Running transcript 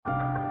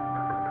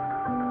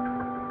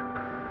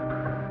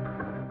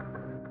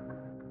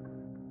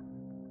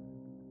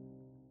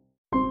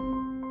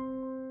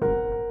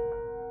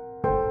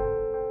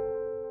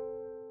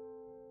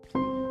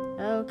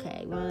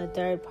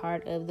third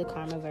part of the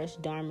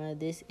Karmaverse Dharma.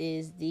 This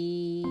is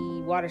the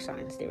water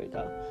signs. There we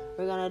go.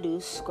 We're going to do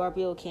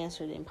Scorpio,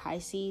 Cancer, then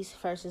Pisces.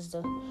 First is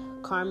the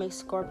karmic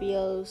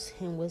Scorpios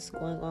and what's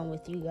going on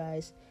with you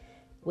guys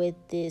with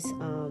this.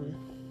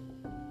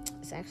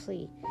 It's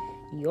actually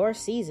your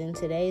season.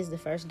 Today is the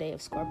first day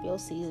of Scorpio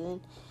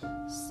season.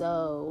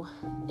 So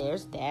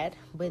there's that.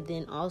 But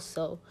then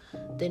also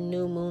the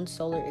new moon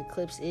solar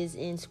eclipse is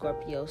in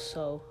Scorpio.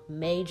 So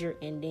major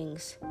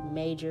endings,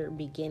 major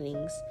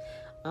beginnings.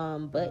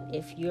 But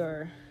if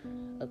you're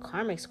a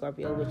karmic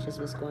Scorpio, which is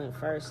what's going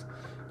first,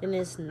 then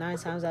it's 9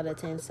 times out of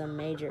 10 some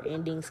major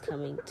endings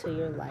coming to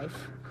your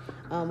life.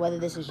 Whether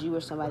this is you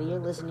or somebody you're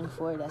listening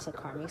for that's a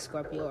karmic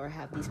Scorpio or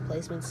have these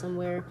placements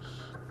somewhere,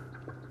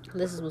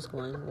 this is what's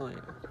going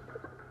on.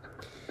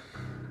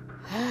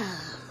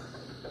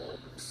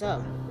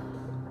 So,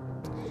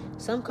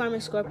 some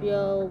karmic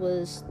Scorpio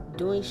was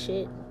doing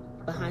shit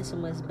behind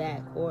someone's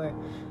back or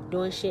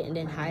doing shit and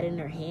then hiding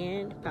their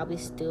hand, probably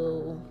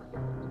still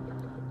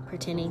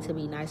pretending to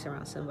be nice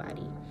around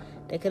somebody.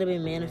 They could have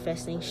been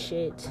manifesting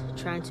shit,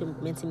 trying to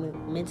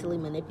mentally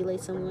manipulate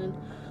someone,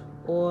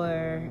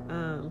 or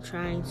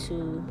trying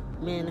to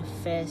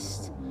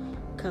manifest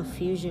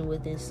confusion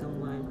within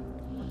someone.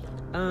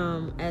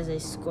 As a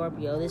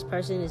Scorpio, this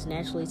person is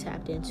naturally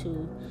tapped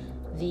into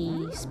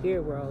the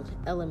spirit world,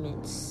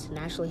 elements,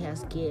 naturally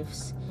has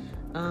gifts.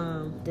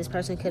 This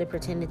person could have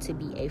pretended to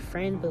be a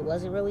friend but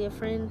wasn't really a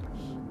friend,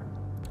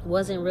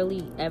 wasn't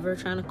really ever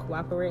trying to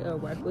cooperate or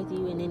work with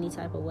you in any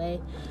type of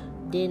way,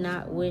 did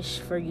not wish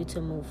for you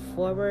to move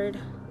forward.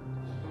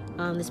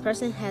 This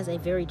person has a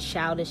very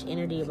childish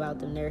energy about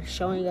them. They're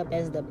showing up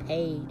as the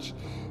page,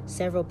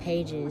 several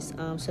pages.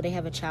 So they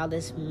have a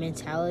childish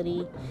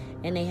mentality,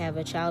 and they have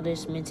a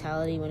childish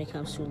mentality when it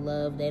comes to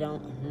love. They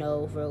don't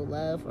know real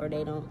love, or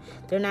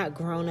they're not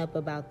grown up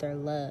about their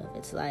love.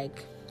 It's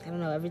like, I don't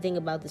know, everything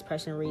about this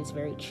person reads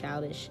very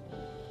childish.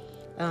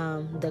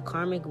 The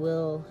karmic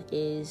wheel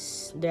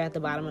they're at the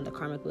bottom of the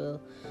karmic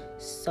wheel.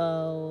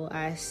 So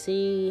I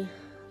see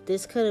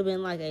this could have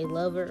been like a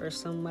lover or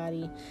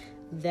somebody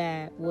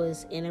that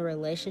was in a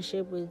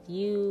relationship with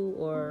you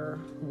or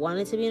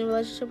wanted to be in a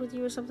relationship with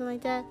you or something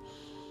like that.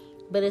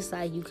 But it's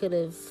like you could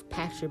have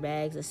packed your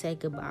bags and said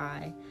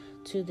goodbye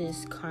to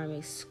this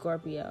karmic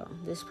Scorpio.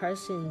 This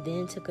person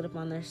then took it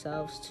upon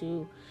themselves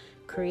to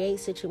create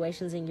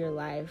situations in your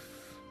life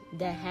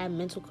that had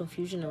mental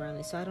confusion around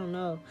it. So I don't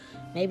know.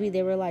 Maybe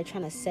they were like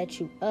trying to set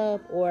you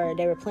up, or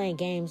they were playing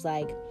games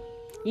like,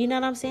 you know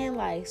what I'm saying?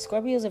 Like,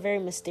 Scorpios are very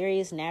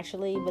mysterious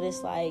naturally, but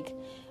it's like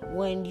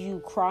when you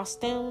cross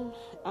them,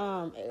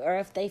 or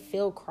if they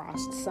feel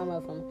crossed, some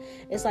of them,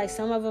 it's like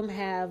some of them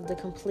have the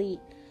complete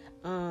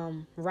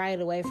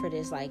right away for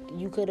this. Like,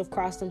 you could have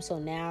crossed them, so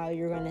now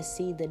you're going to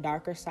see the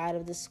darker side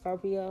of the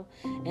Scorpio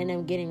and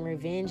them getting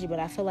revenge. But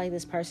I feel like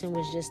this person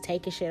was just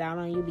taking shit out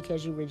on you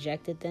because you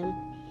rejected them.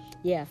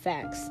 Yeah,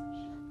 facts.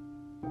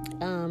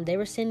 They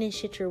were sending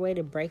shit your way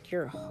to break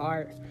your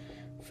heart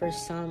for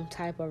some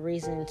type of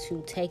reason,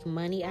 to take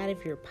money out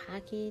of your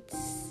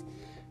pockets,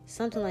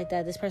 something like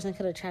that. This person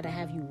could have tried to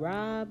have you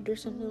robbed or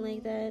something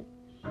like that,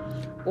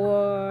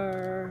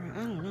 or I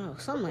don't know,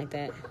 something like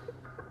that.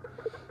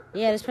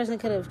 Yeah, this person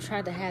could have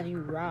tried to have you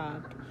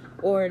robbed,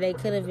 or they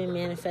could have been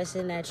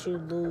manifesting that you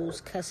lose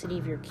custody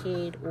of your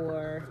kid,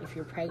 or if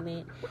you're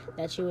pregnant,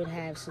 that you would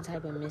have some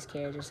type of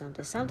miscarriage or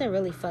something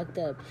really fucked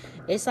up.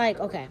 It's like,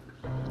 okay,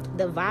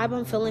 the vibe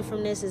I'm feeling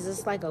from this is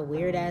it's like a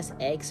weird ass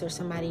ex or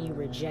somebody you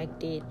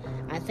rejected.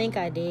 I think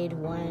I did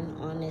one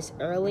on this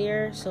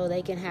earlier, so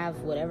they can have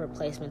whatever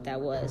placement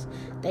that was.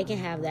 They can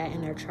have that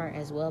in their chart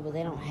as well, but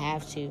they don't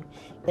have to.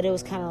 But it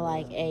was kind of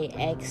like a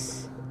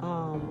ex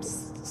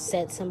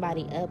set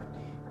somebody up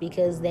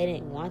because they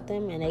didn't want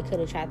them, and they could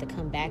have tried to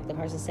come back. The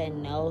person said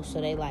no, so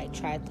they like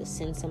tried to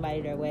send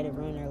somebody their way to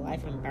ruin their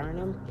life and burn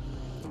them.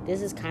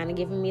 This is kind of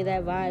giving me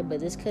that vibe, but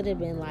this could have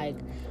been like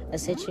a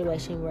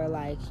situation where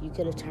like you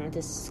could have turned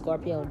this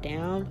Scorpio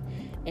down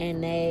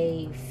and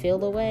they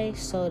feel away,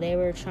 so they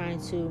were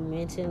trying to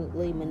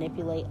mentally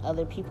manipulate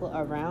other people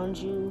around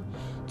you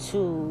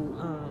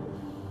to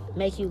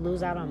make you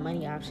lose out on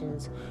money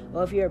options.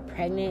 Or if you're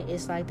pregnant,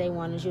 it's like they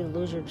wanted you to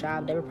lose your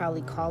job. They were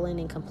probably calling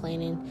and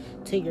complaining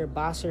to your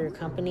boss or your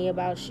company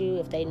about you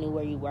if they knew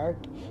where you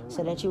worked,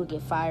 so that you would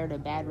get fired, or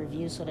bad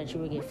reviews so that you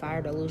would get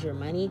fired or lose your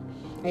money,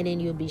 and then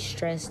you would be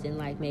stressed and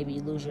like maybe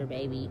lose your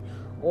baby.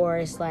 Or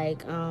it's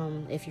like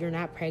if you're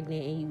not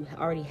pregnant and you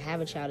already have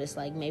a child, it's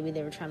like maybe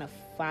they were trying to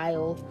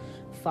file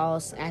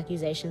false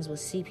accusations with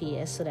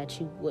CPS so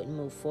that you wouldn't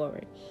move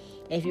forward.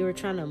 If you were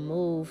trying to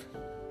move,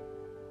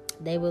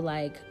 they would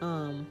like,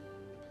 I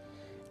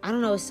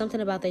don't know, it's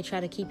something about they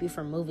try to keep you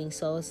from moving.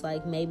 So it's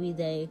like maybe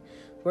they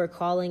were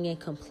calling and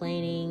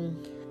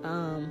complaining,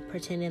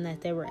 pretending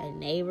that they were a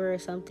neighbor or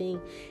something.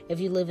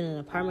 If you live in an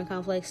apartment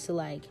complex, to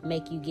like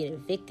make you get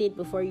evicted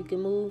before you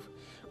can move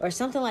or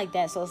something like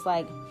that. So it's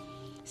like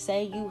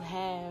say you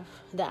have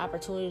the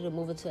opportunity to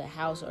move into a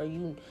house, or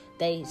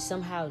they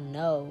somehow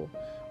know,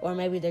 or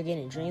maybe they're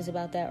getting dreams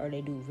about that, or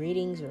they do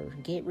readings or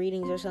get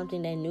readings or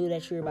something. They knew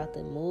that you were about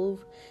to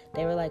move.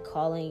 They were like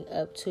calling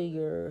up to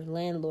your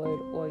landlord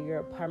or your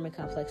apartment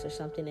complex or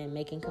something and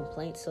making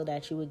complaints so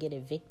that you would get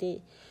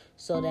evicted,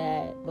 so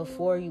that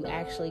before you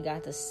actually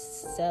got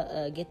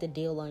to get the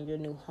deal on your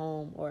new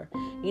home, or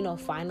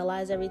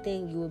finalize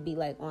everything, you would be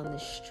like on the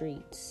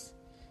streets.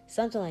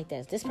 Something like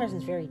that. This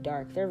person's very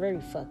dark. They're very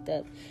fucked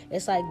up.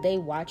 It's like they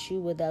watch you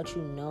without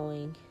you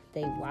knowing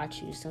they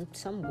watch you.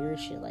 Some weird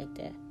shit like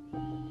that.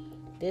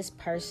 This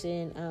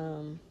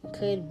person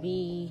could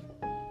be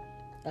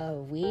a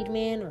weed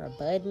man or a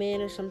bud man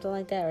or something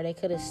like that. Or they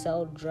could have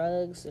sold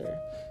drugs or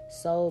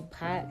sold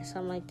pot,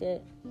 something like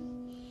that.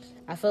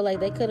 I feel like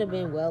they could have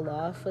been well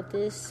off with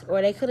this.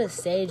 Or they could have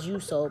said you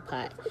sold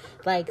pot.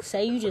 Like,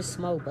 say you just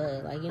smoke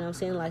bud. Like, you know what I'm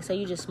saying? Like, say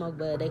you just smoke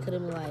bud. They could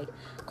have been, like,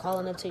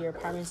 calling up to your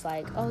apartments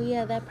like, oh,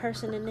 yeah, that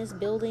person in this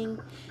building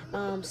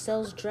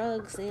sells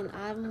drugs, and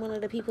I'm one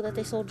of the people that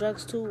they sold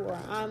drugs to, or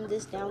I'm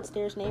this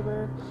downstairs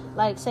neighbor.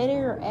 Like, say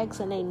they're your ex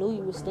and they knew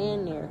you were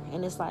staying there,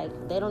 and it's like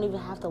they don't even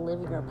have to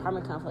live in your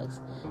apartment complex,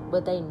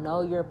 but they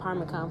know your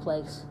apartment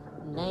complex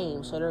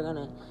name, so they're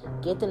gonna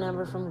get the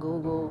number from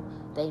Google.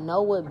 They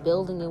know what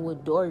building and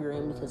what door you're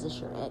in because it's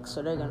your ex,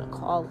 so they're gonna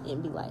call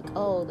and be like,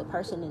 oh, the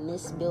person in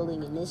this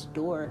building in this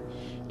door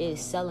is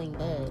selling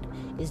bud,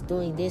 is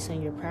doing this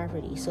on your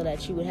property, so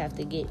that you would have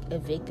to get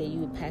evicted. You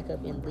would pack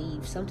up and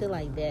leave, something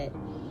like that.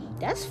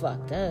 That's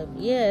fucked up.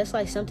 Yeah, it's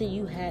like something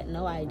you had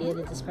no idea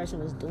that this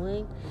person was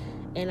doing,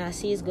 and I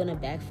see it's gonna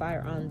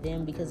backfire on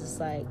them, because it's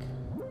like,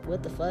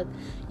 what the fuck?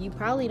 You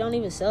probably don't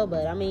even sell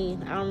bud. I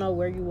mean, I don't know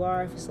where you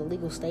are, if it's a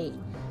legal state.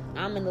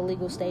 I'm in the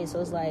legal state, so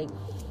it's like,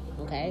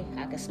 okay,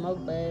 I can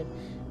smoke bud,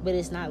 but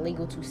it's not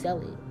legal to sell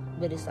it.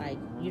 But it's like,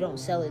 you don't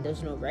sell it,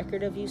 there's no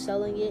record of you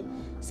selling it,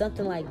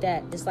 something like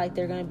that. It's like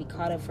they're going to be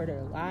caught up for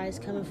their lies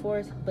coming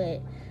forth.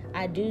 But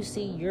I do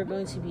see you're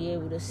going to be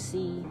able to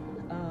see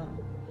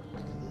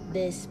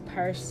this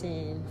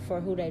person for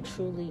who they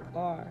truly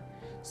are.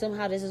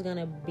 Somehow this is going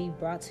to be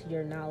brought to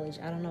your knowledge.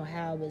 I don't know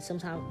how, but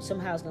somehow it's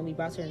going to be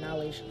brought to your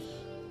knowledge.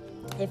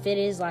 If it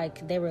is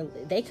like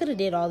they could have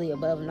did all the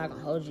above, I'm not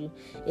going to hold you.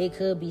 It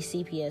could be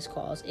CPS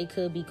calls. It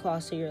could be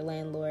calls to your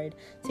landlord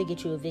to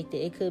get you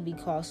evicted. It could be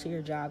calls to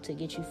your job to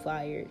get you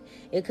fired.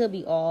 It could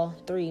be all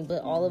three,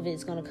 but all of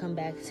it's going to come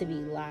back to be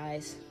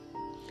lies.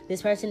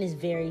 This person is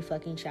very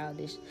fucking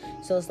childish.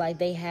 So it's like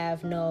they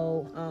have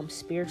no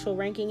spiritual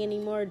ranking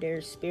anymore.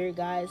 They're spirit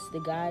guides,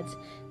 the gods.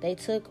 They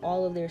took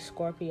all of their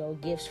Scorpio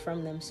gifts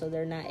from them, so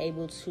they're not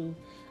able to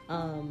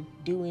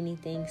do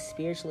anything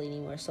spiritually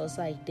anymore. So it's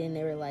like, then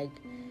they were like,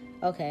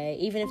 okay,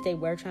 even if they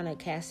were trying to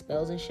cast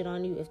spells and shit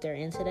on you, if they're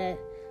into that,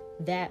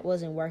 that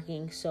wasn't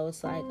working. So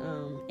it's like,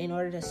 in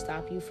order to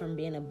stop you from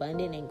being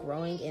abundant and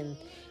growing and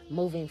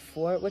moving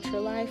forward with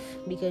your life,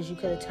 because you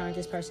could have turned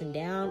this person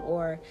down,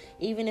 or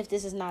even if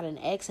this is not an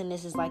ex and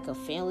this is like a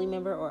family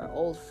member or an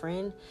old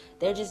friend,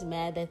 they're just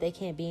mad that they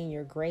can't be in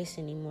your grace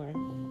anymore.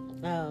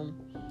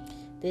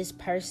 This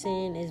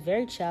person is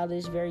very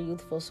childish, very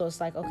youthful, so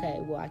it's like, okay,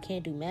 well, I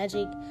can't do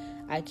magic,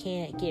 I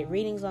can't get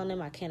readings on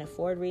them, I can't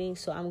afford readings,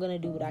 so I'm going to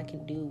do what I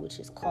can do, which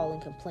is call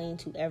and complain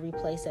to every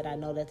place that I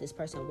know that this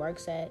person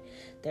works at,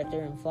 that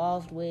they're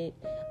involved with,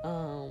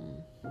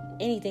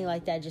 anything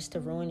like that, just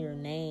to ruin your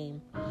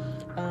name.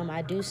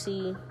 I do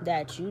see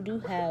that you do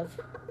have,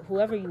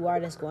 whoever you are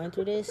that's going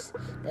through this,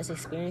 that's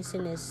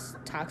experiencing this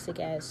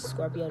toxic ass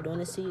Scorpio doing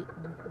this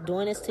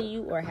to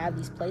you, or have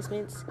these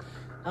placements.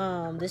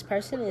 This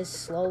person is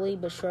slowly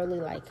but surely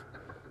like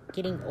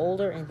getting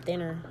older and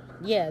thinner.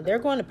 Yeah, they're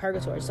going to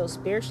purgatory. So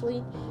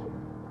spiritually,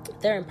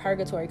 they're in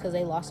purgatory because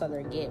they lost all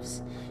their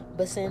gifts.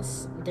 But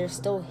since they're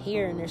still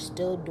here and they're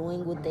still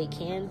doing what they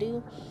can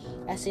do,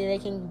 I see they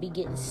can be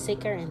getting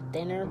sicker and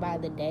thinner by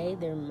the day.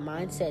 Their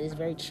mindset is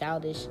very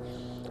childish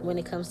when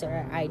it comes to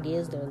their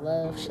ideas, their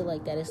love, shit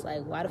like that. It's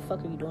like, why the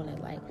fuck are you doing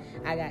that? Like,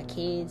 I got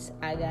kids,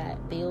 I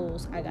got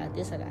bills, I got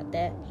this, I got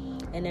that.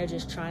 And they're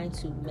just trying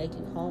to make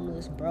you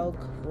homeless, broke,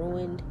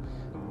 ruined,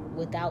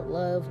 without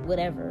love,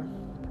 whatever.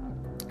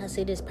 I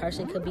see this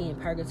person could be in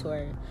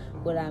purgatory.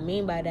 What I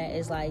mean by that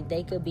is like,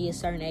 they could be a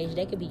certain age,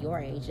 they could be your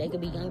age, they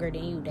could be younger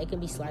than you, they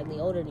could be slightly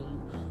older than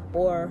you,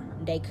 or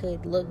they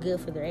could look good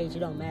for their age. It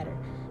don't matter.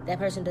 That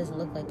person doesn't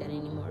look like that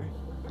anymore.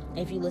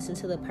 If you listen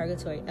to the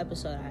purgatory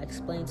episode, I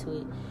explained to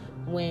it,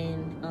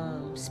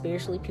 when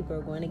spiritually people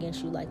are going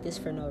against you like this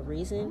for no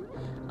reason,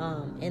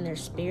 and their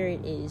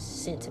spirit is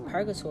sent to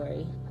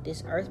purgatory,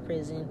 this earth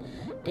prison,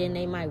 then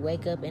they might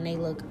wake up and they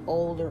look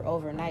older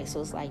overnight.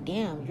 So it's like,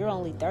 damn, you're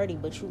only 30,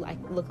 but you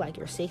look like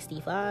you're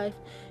 65.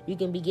 You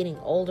can be getting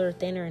older,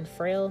 thinner, and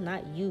frail.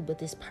 Not you, but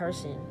this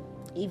person.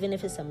 Even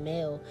if it's a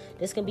male,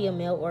 this can be a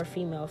male or a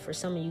female. For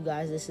some of you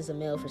guys, this is a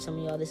male. For some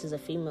of y'all, this is a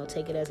female.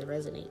 Take it as it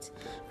resonates.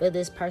 But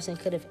this person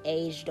could have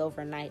aged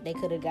overnight. They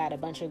could have got a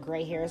bunch of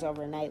gray hairs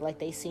overnight, like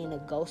they seen a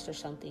ghost or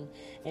something.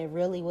 And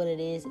really what it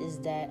is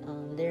that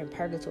they're in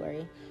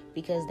purgatory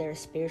because they're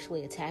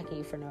spiritually attacking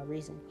you for no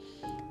reason.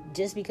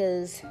 Just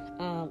because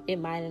it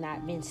might have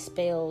not been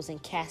spells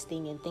and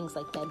casting and things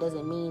like that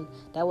doesn't mean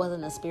that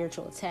wasn't a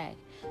spiritual attack.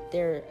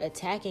 They're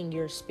attacking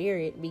your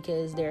spirit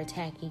because they're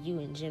attacking you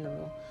in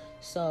general.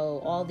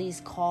 So all these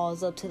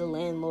calls up to the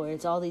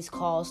landlords, all these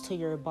calls to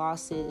your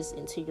bosses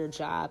and to your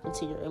job and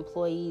to your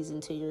employees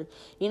and to your,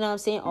 you know what I'm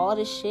saying? All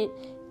this shit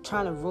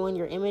trying to ruin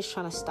your image,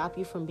 trying to stop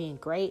you from being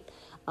great.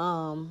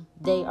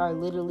 They are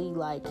literally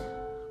like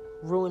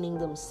ruining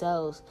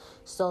themselves.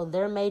 So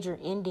their major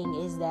ending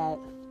is that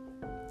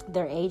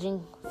they're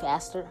aging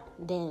faster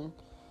than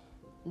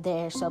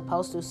they're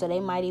supposed to. So they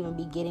might even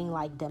be getting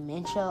like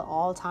dementia,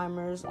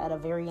 Alzheimer's at a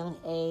very young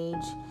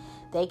age.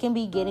 They can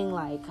be getting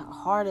like a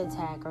heart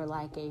attack or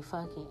like a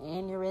fucking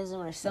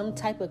aneurysm or some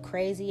type of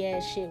crazy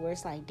ass shit where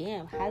it's like,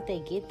 damn, how did they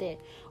get that?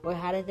 Or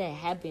how did that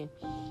happen?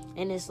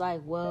 And it's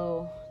like,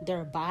 well,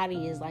 their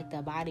body is like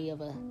the body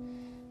of a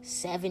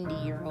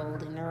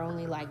 70-year-old and they're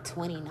only like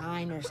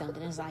 29 or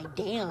something. It's like,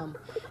 damn.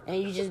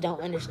 And you just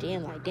don't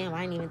understand, like, damn,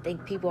 I didn't even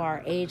think people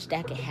our age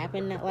that could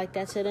happen like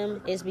that to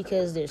them. It's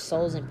because their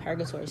soul's in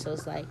purgatory. So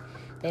it's like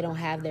they don't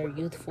have their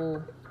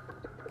youthful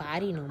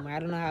body no more. I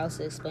don't know how else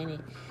to explain it.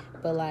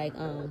 But like,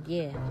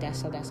 yeah,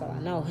 that's all I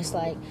know. It's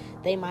like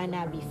they might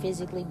not be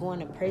physically going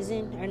to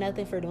prison or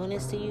nothing for doing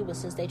this to you, but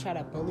since they try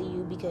to bully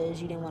you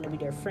because you didn't want to be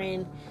their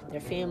friend,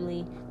 their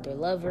family, their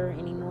lover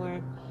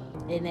anymore,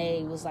 and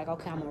they was like,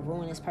 okay, I'm gonna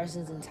ruin this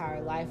person's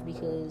entire life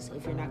because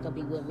if you're not gonna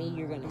be with me,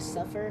 you're gonna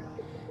suffer.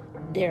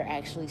 They're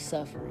actually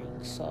suffering.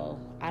 So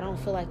I don't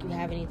feel like you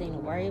have anything to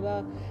worry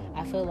about.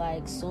 I feel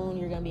like soon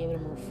you're gonna be able to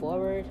move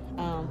forward.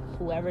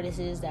 Whoever this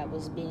is that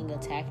was being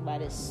attacked by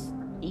this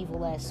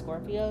evil ass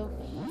Scorpio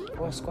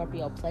or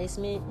Scorpio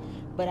placement,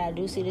 but I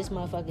do see this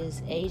motherfucker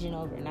is aging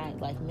overnight,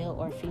 like male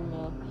or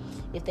female.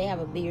 If they have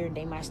a beard,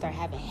 they might start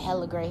having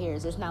hella gray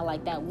hairs. It's not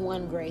like that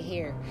one gray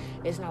hair.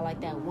 It's not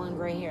like that one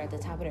gray hair at the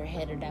top of their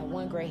head or that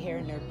one gray hair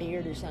in their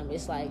beard or something.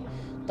 It's like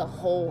the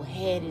whole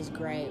head is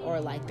gray,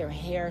 or like their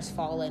hair's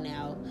falling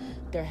out,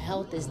 their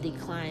health is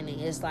declining.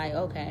 It's like,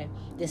 okay,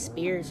 the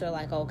spirits are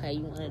like, okay,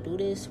 you want to do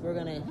this? We're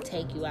going to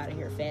take you out of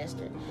here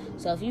faster.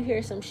 So if you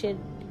hear some shit,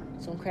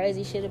 some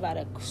crazy shit about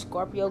a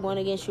Scorpio going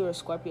against you or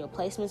Scorpio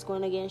placements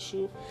going against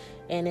you,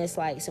 and it's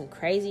like some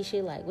crazy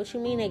shit like, what you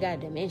mean they got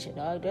dementia,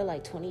 dog? They're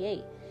like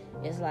 28.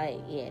 It's like,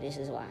 yeah, this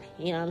is why.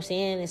 You know what I'm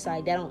saying? It's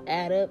like that don't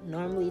add up.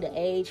 Normally the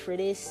age for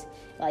this,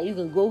 like you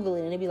could Google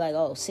it and it'd be like,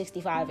 oh,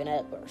 65 and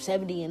up or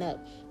 70 and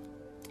up.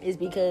 It's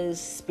because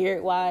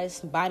spirit-wise,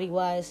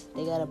 body-wise,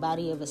 they got a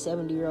body of a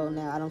 70-year-old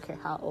now. I don't care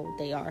how old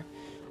they are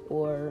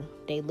or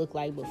they look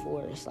like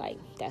before. It's like,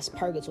 that's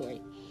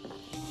purgatory.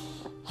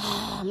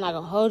 I'm not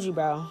gonna hold you,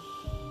 bro.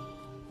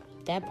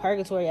 That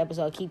purgatory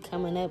episode keep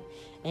coming up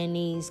and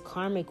these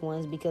karmic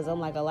ones because I'm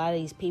like, a lot of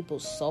these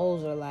people's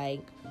souls are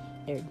like,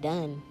 they're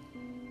done.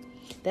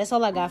 That's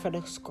all I got for the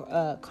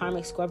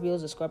karmic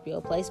Scorpios or Scorpio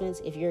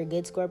placements. If you're a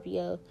good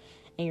Scorpio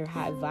and you're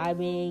high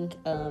vibing,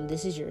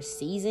 this is your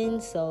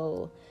season.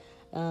 So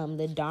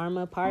the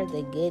Dharma part,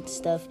 the good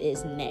stuff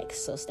is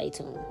next. So stay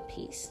tuned.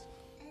 Peace.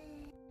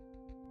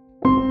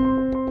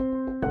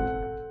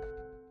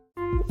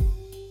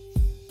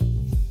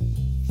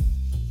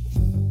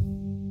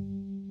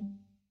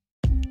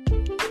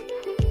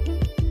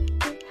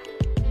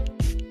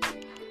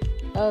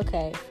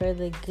 Okay, for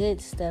the good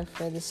stuff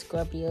for the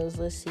Scorpios,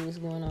 let's see what's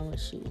going on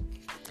with you.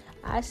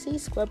 I see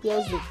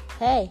Scorpios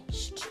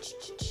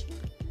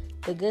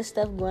the good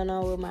stuff going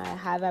on with my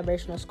high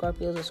vibrational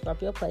Scorpios or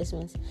Scorpio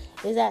placements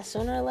is that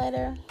sooner or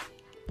later,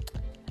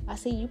 I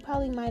see you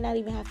probably might not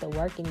even have to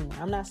work anymore.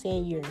 I'm not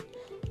saying you're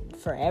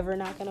forever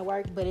not going to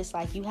work, but it's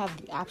like you have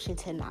the option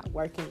to not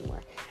work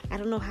anymore. I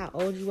don't know how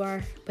old you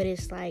are, but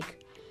it's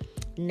like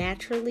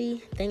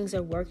naturally things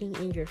are working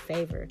in your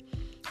favor.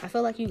 I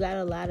feel like you got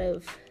a lot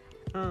of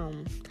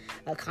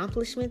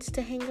accomplishments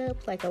to hang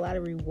up, like a lot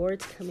of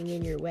rewards coming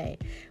in your way,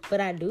 but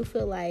I do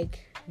feel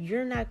like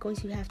you're not going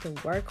to have to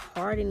work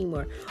hard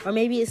anymore. Or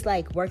maybe it's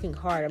like working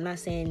hard. I'm not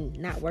saying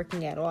not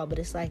working at all, but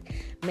it's like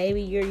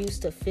maybe you're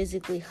used to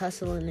physically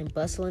hustling and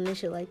bustling and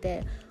shit like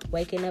that,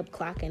 waking up,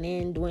 clocking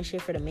in, doing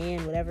shit for the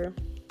man, whatever.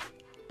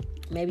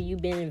 Maybe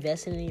you've been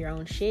investing in your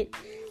own shit,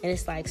 and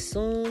it's like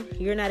soon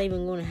you're not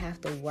even going to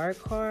have to work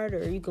hard,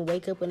 or you can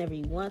wake up whenever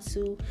you want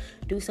to,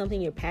 do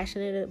something you're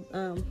passionate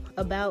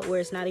about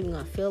where it's not even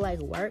going to feel like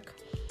work.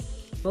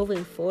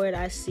 Moving forward,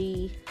 I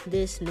see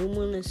this new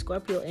moon in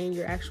Scorpio in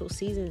your actual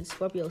season,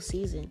 Scorpio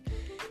season.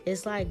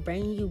 It's like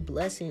bringing you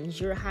blessings.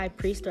 You're a high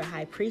priest or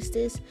high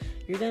priestess.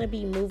 You're going to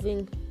be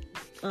moving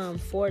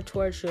forward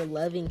towards your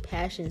loving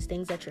passions,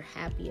 things that you're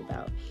happy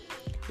about.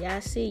 Yeah, I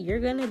see. You're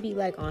going to be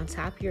like on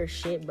top of your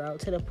shit, bro,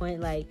 to the point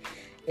like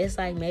it's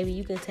like maybe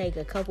you can take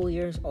a couple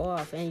years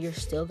off and you're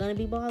still going to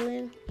be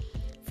balling.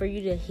 for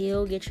you to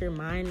heal, get your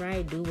mind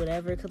right, do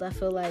whatever. Because I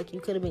feel like you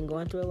could have been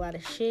going through a lot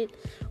of shit,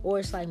 or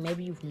it's like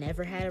maybe you've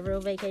never had a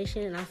real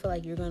vacation, and I feel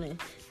like you're gonna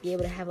be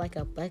able to have like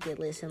a bucket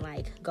list and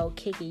like go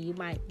kick it. You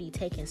might be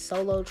taking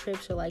solo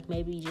trips, or like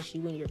maybe just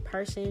you and your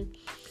person.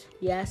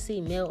 Yeah, I see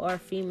male or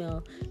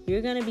female.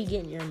 You're going to be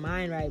getting your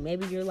mind right.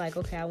 Maybe you're like,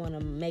 okay, I want to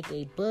make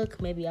a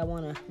book. Maybe I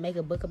want to make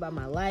a book about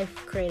my life,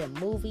 create a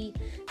movie,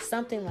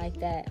 something like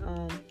that.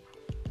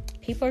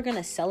 People are going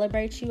to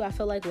celebrate you. I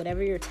feel like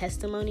whatever your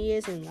testimony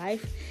is in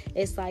life,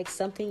 it's like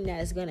something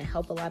that is going to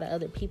help a lot of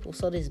other people.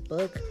 So this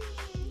book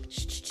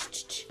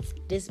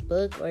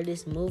or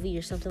this movie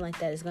or something like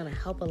that is going to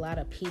help a lot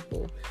of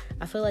people.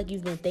 I feel like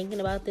you've been thinking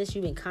about this,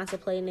 you've been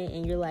contemplating it,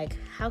 and you're like,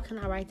 how can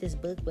I write this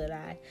book but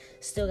I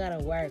still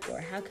gotta work?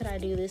 Or how could I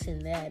do this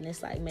and that? And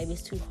it's like, maybe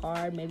it's too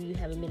hard, maybe you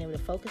haven't been able to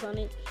focus on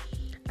it.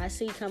 I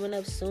see coming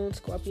up soon,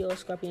 Scorpion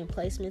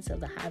placements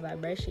of the high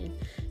vibration.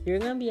 You're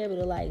gonna be able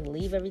to like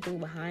leave everything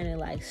behind and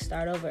like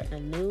start over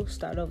anew,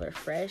 start over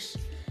fresh,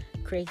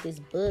 create this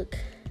book,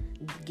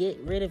 get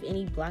rid of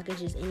any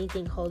blockages,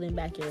 anything holding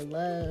back your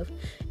love,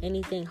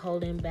 anything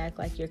holding back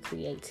like your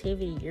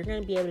creativity. You're going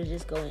to be able to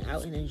just go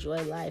out and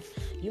enjoy life.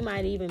 You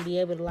might even be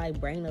able to like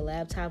bring the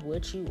laptop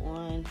with you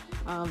on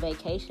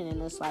vacation, and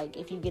it's like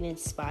if you get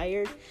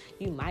inspired,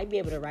 you might be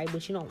able to write,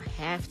 but you don't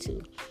have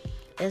to.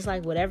 It's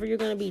like whatever you're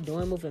going to be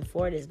doing moving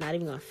forward is not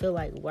even going to feel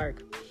like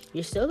work.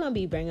 You're still going to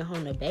be bringing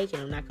home the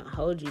bacon. I'm not going to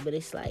hold you, but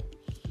it's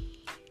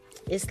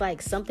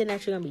like something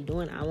that you're going to be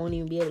doing. I won't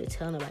even be able to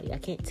tell nobody. I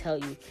can't tell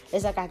you.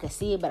 It's like I can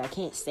see it, but I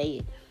can't say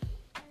it.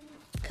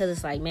 Because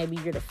it's like maybe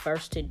you're the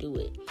first to do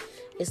it.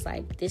 It's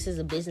like this is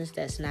a business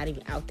that's not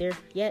even out there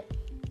yet.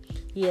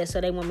 Yeah,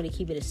 so they want me to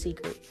keep it a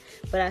secret.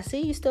 But I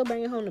see you still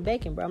bringing home the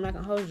bacon, bro. I'm not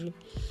going to hold you.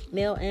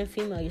 Male and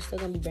female, you're still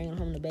going to be bringing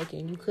home the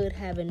bacon. You could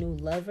have a new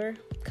lover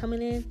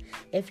coming in.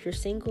 If you're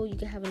single, you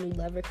could have a new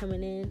lover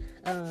coming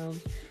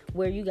in.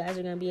 Where you guys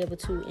are going to be able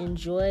to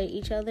enjoy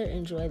each other,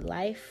 enjoy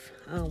life,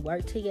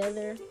 work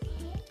together,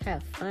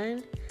 have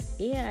fun.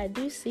 Yeah, I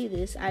do see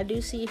this. I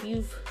do see if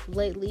you've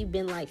lately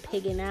been like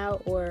pigging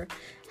out or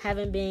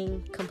haven't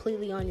been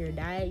completely on your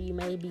diet, you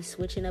may be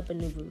switching up a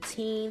new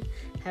routine,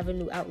 have a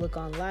new outlook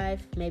on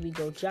life, maybe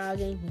go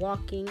jogging,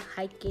 walking,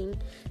 hiking,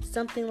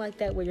 something like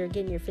that where you're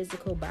getting your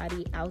physical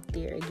body out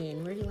there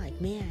again, where you're like,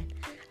 man,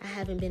 I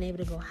haven't been able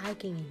to go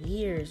hiking in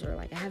years, or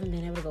like I haven't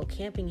been able to go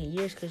camping in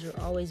years, because you're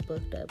always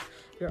booked up,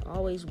 you're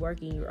always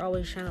working, you're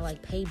always trying to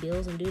like pay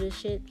bills and do this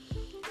shit.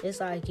 It's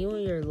like you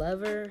and your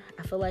lover,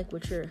 I feel like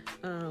with your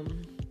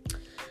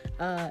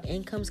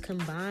incomes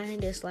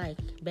combined, it's like,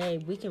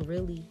 babe, we can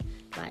really,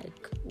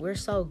 like, we're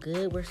so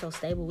good, we're so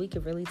stable, we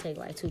could really take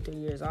like 2-3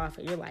 years off,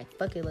 and you're like,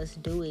 fuck it, let's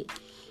do it.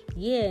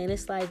 Yeah, and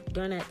it's like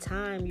during that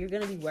time, you're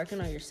going to be working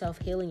on yourself,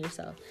 healing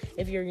yourself.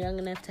 If you're young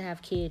enough to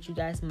have kids, you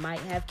guys might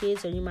have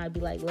kids, or you might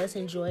be like, let's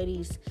enjoy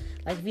these.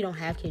 Like, if you don't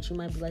have kids, you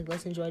might be like,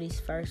 let's enjoy these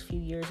first few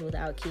years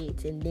without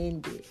kids and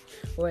then do it.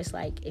 Or it's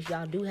like, if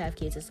y'all do have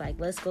kids, it's like,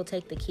 let's go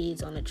take the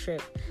kids on a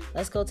trip.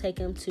 Let's go take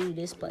them to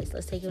this place.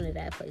 Let's take them to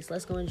that place.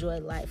 Let's go enjoy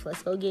life.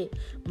 Let's go get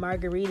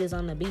margaritas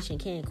on the beach in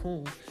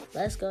Cancun.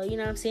 Let's go, you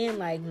know what I'm saying?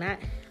 Like,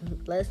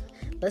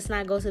 let's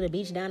not go to the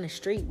beach down the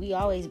street. We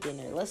always been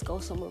there. Let's go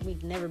somewhere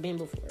we've never been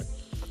before.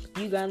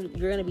 You're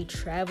gonna be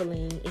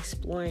traveling,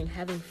 exploring,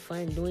 having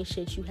fun, doing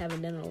shit you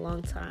haven't done in a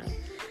long time.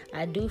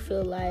 I do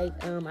feel like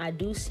I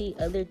do see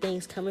other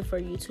things coming for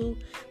you too,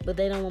 but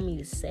they don't want me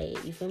to say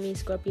it. You feel me?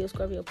 Scorpio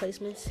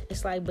placements.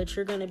 It's like, but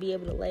you're gonna be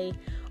able to lay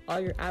all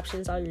your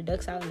options, all your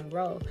ducks out in a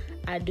row.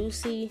 I do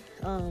see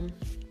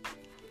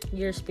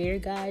your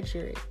spirit guides,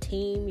 your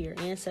team, your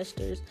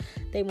ancestors,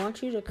 they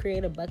want you to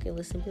create a bucket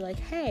list and be like,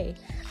 hey,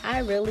 I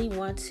really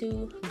want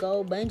to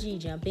go bungee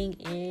jumping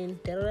in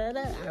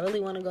I really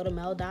want to go to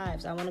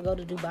Maldives. I want to go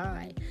to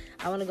Dubai.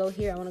 I want to go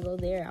here. I want to go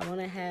there. I want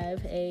to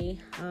have a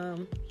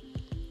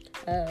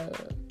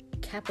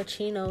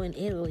cappuccino in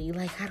Italy.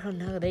 Like, I don't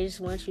know. They just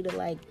want you to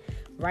like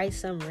write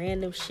some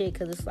random shit,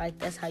 because it's like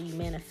that's how you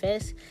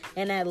manifest.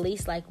 And at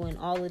least like when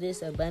all of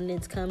this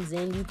abundance comes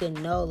in, you can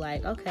know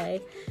like, okay,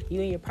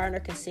 you and your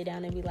partner can sit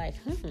down and be like,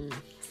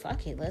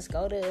 fuck it, let's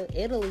go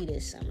to Italy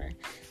this summer,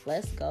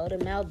 let's go to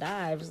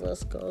Maldives,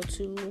 let's go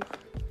to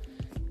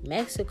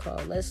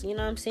Mexico, let's, you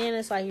know what I'm saying?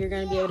 It's like you're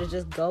gonna be able to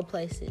just go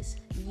places.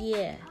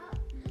 Yeah,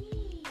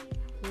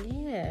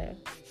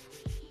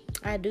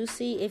 I do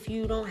see if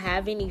you don't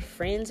have any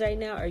friends right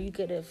now, or you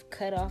could have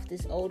cut off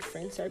this old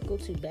friend circle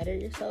to better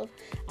yourself,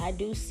 I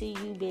do see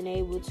you being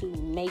able to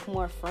make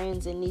more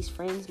friends, and these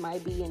friends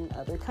might be in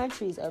other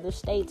countries, other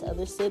states,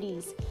 other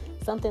cities,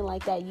 something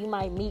like that. You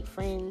might meet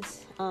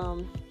friends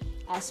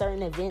at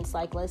certain events,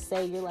 like let's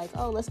say you're like,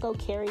 oh, let's go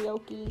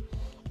karaoke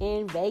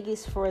in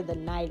Vegas for the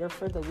night or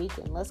for the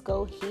weekend. Let's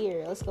go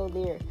here, let's go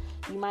there.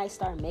 You might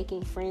start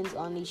making friends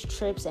on these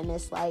trips, and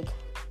it's like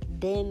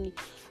then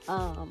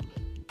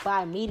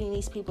by meeting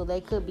these people,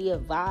 they could be a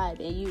vibe,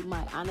 and you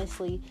might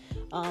honestly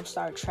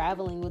start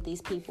traveling with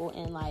these people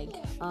and like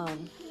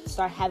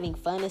start having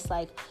fun. It's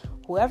like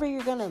whoever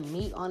you're gonna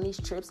meet on these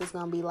trips is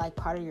gonna be like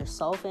part of your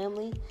soul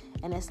family,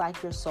 and it's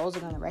like your souls are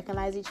gonna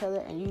recognize each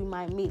other, and you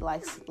might meet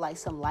like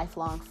some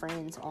lifelong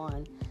friends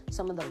on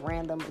some of the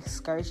random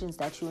excursions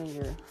that you and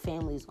your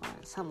family's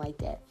on, something like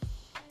that.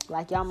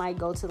 Like y'all might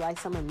go to like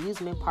some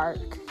amusement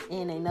park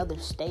in another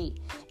state,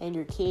 and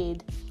your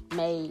kid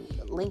may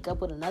link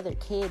up with another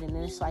kid, and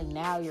then it's like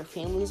now your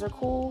families are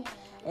cool.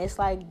 It's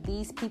like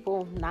these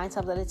people, 9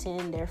 times out of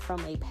 10, they're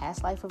from a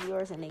past life of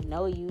yours, and they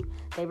know you,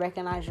 they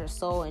recognize your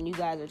soul, and you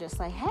guys are just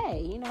like, hey,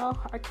 you know,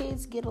 our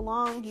kids get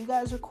along, you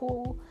guys are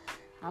cool.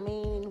 I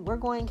mean, we're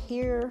going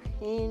here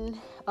in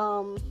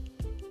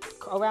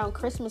around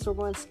Christmas, we're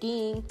going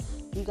skiing,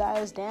 you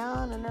guys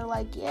down? And they're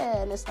like,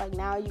 yeah. And it's like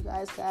now you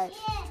guys got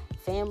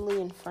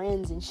family and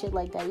friends and shit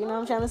like that. You know what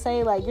I'm trying to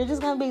say? Like, you're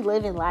just gonna be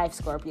living life,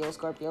 Scorpio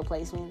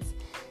placements.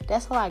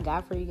 That's all I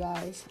got for you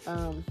guys.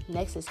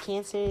 Next is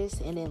Cancers,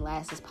 and then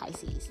last is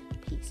Pisces.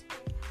 Peace.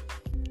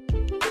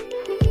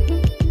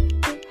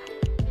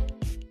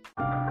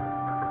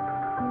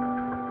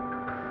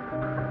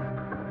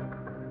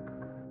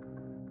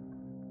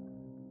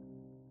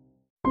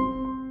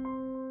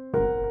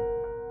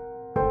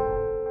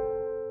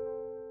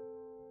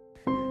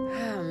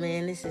 Oh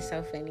man, this is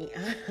so funny.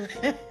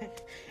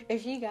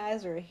 If you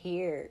guys were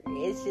here,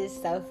 it's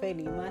just so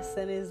funny. My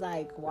son is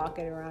like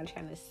walking around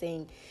trying to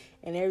sing,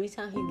 and every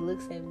time he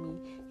looks at me,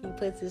 he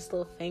puts his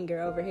little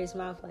finger over his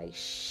mouth like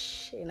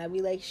shh, and I be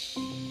like shh,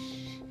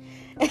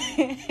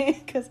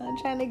 because I'm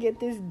trying to get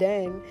this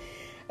done.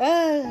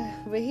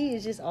 But he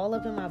is just all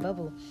up in my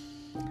bubble.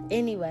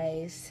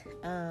 Anyways,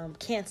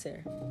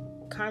 Cancer,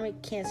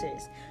 karmic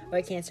Cancers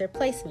or Cancer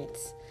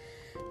placements.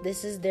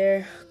 This is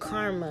their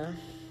karma.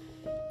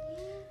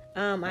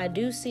 I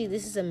do see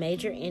this is a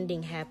major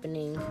ending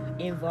happening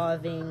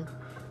involving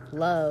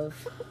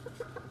love,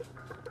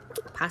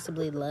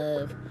 possibly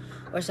love,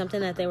 or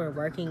something that they were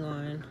working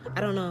on.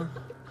 I don't know.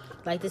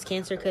 Like, this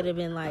Cancer could have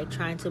been like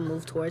trying to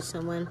move towards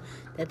someone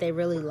that they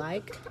really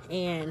liked,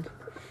 and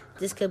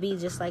this could be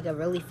just like a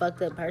really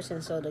fucked up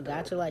person. So the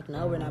gods are like,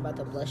 no, we're not about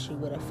to bless you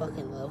with a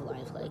fucking love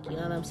life. Like, you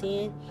know what I'm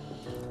saying?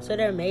 So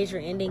their major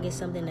ending is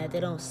something that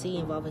they don't see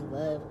involving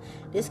love.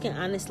 This can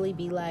honestly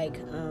be like,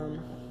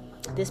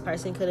 this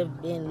person could have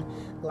been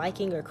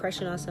liking or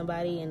crushing on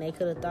somebody, and they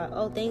could have thought,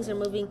 oh, things are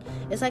moving.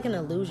 It's like an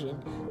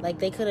illusion. Like,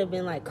 they could have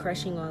been like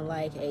crushing on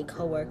like a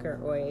coworker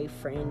or a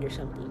friend or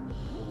something,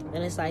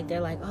 and it's like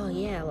they're like, oh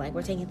yeah, like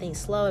we're taking things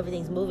slow,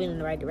 everything's moving in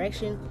the right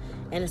direction,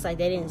 and it's like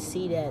they didn't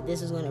see that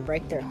this was going to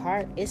break their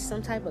heart. It's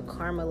some type of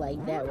karma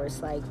like that, where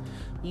it's like,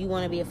 you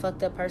want to be a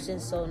fucked up person,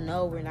 so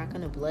no, we're not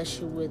going to bless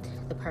you with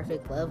the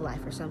perfect love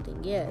life or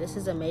something. Yeah, this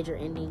is a major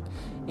ending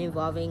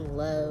involving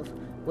love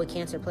with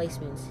Cancer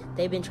placements.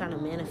 They've been trying to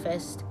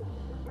manifest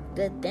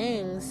good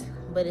things,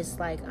 but it's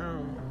like,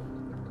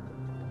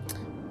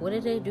 what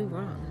did they do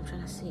wrong? I'm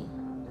trying to see.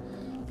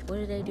 What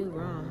did they do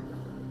wrong?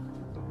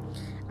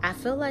 I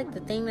feel like the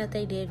thing that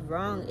they did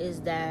wrong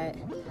is that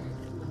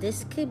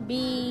this could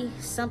be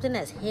something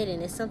that's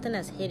hidden. It's something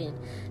that's hidden.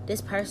 This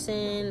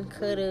person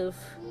could have,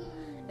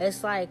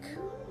 it's like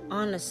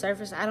on the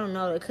surface, I don't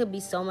know. It could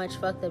be so much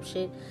fucked up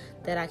shit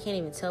that I can't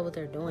even tell what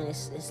they're doing.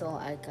 It's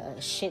like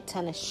a shit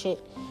ton of shit.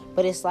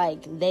 But it's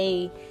like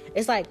they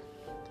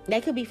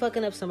could be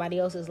fucking up somebody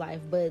else's life,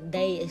 but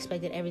they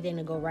expected everything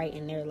to go right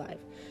in their life.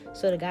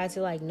 So the guys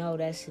are like, no,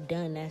 that's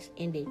done, that's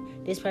ended.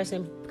 This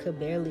person could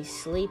barely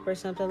sleep or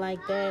something like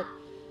that.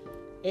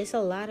 It's a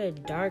lot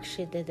of dark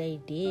shit that they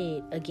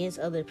did against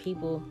other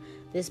people.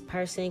 This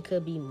person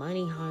could be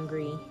money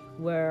hungry,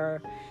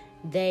 where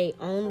they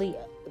only,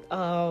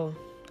 oh,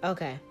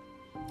 okay,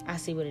 I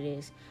see what it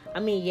is. I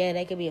mean, yeah,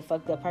 they could be a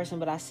fucked up person,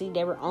 but I see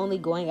they were only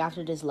going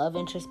after this love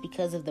interest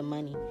because of the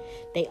money.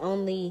 They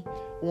only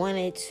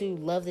wanted to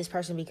love this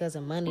person because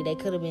of money. They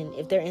could have been,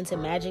 if they're into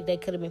magic, they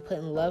could have been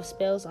putting love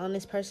spells on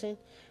this person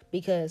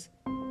because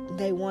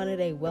they wanted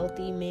a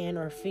wealthy man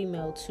or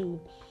female to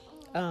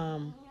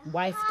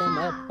wife them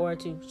up, or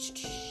to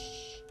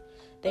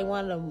they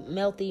wanted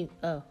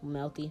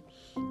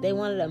they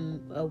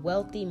wanted a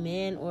wealthy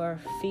man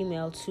or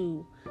female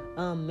to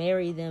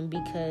marry them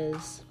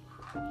because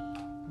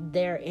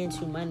they're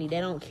into money.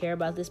 They don't care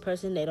about this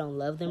person. They don't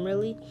love them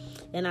really.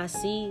 And I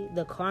see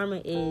the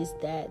karma is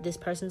that this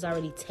person's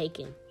already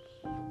taken.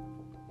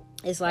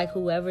 It's like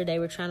whoever they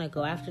were trying to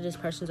go after, this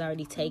person's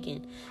already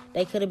taken.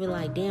 They could have been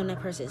like, damn, that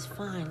person is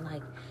fine.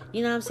 Like,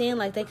 you know what I'm saying?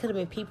 Like, they could have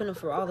been peeping them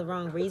for all the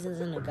wrong reasons,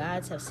 and the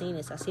gods have seen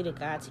this. I see the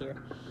gods here.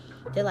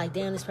 They're like,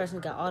 damn, this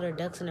person's got all their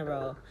ducks in a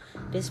row.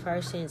 This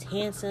person's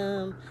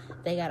handsome.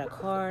 They got a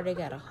car. They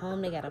got a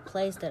home. They got a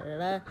place.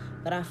 Da-da-da.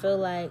 But I feel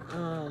like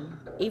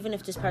even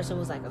if this person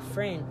was like a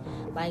friend,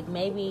 like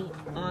maybe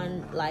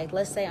on, like,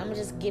 let's say, I'm going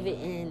to just give it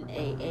in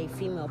a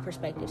female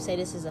perspective. Say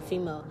this is a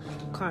female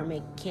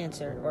karmic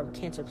Cancer or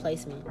Cancer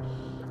placement.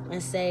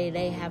 and say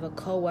they have a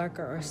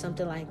coworker or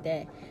something like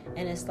that,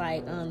 and it's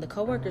like the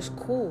coworker's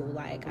cool.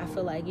 Like, I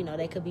feel like,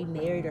 they could be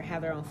married or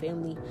have their own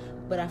family,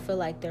 but I feel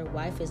like their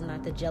wife is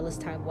not the jealous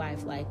type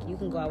wife. Like, you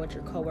can go out with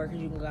your coworkers,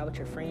 you can go out with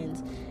your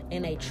friends,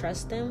 and they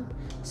trust them.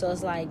 So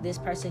it's like this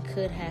person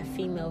could have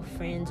female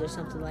friends or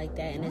something like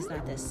that, and it's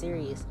not that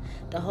serious.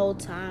 The whole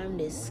time,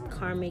 this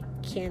karmic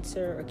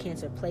Cancer or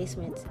Cancer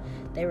placements,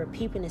 they were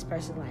peeping this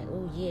person like,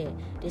 oh yeah,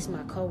 this is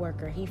my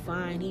coworker, he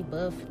fine, he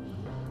buff,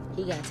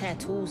 he got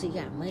tattoos, he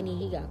got money,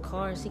 he got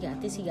cars, he got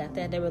this, he got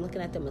that. They were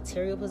looking at the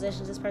material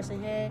possessions this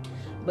person had,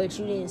 but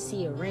you didn't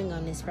see a ring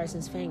on this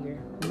person's finger.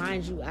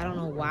 Mind you, I don't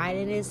know why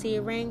they didn't see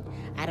a ring.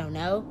 I don't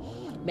know.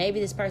 Maybe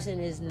this person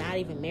is not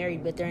even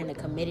married, but they're in a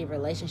committed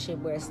relationship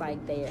where it's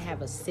like they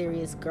have a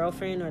serious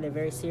girlfriend, or they're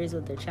very serious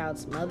with their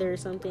child's mother or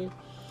something.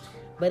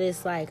 But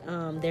it's like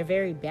they're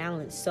very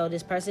balanced. So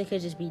this person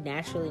could just be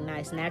naturally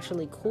nice,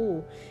 naturally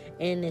cool.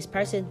 And this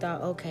person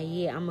thought, okay,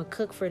 yeah, I'm going to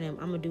cook for them.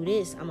 I'm going to do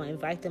this. I'm going to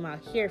invite them out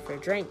here for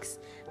drinks.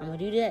 I'm going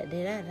to do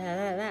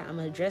that. I'm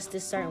going to dress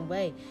this certain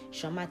way.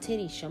 Show my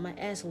titties, show my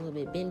ass a little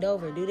bit. Bend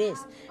over, do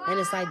this. And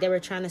it's like they were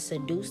trying to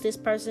seduce this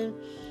person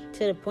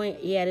to the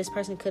point, this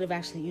person could have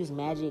actually used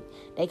magic.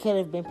 They could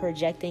have been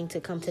projecting to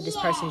come to this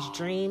person's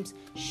dreams.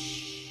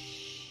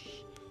 Shh.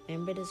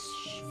 Remember this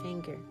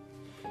finger.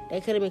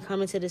 They could have been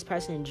coming to this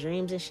person in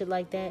dreams and shit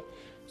like that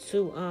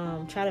to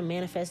try to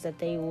manifest that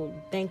they will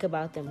think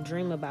about them,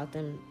 dream about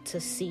them, to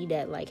see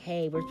that, like,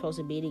 hey, we're supposed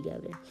to be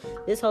together.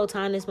 This whole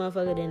time, this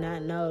motherfucker did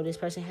not know this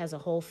person has a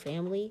whole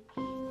family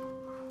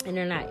and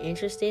they're not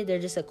interested. They're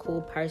just a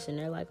cool person.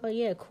 They're like, oh,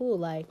 yeah, cool.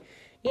 Like,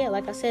 yeah,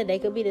 like I said, they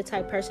could be the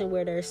type of person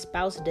where their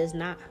spouse does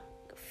not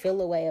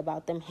feel a way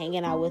about them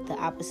hanging out with the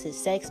opposite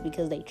sex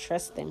because they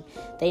trust them.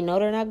 They know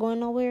they're not going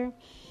nowhere.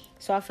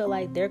 So I feel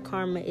like their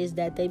karma is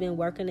that they've been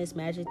working this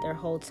magic their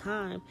whole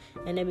time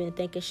and they've been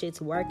thinking shit's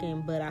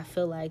working. But I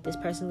feel like this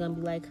person's going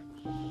to be like,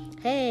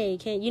 hey,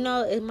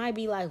 it might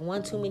be like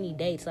one too many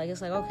dates. Like,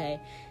 it's like,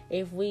 okay,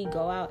 if we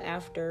go out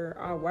after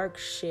our work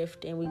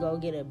shift and we go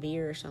get a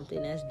beer or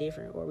something, that's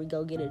different. Or we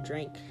go get a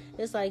drink.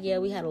 It's like, yeah,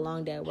 we had a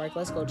long day at work.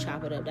 Let's go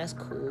chop it up. That's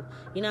cool.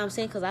 You know what I'm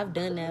saying? Because I've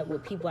done that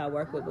with people I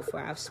work with before.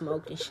 I've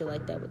smoked and shit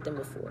like that with them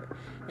before.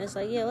 And it's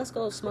like, yeah, let's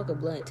go smoke a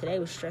blunt. Today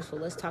was stressful.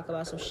 Let's talk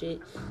about some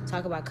shit.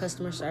 Talk about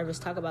customer service.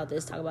 Talk about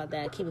this. Talk about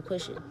that. Keep it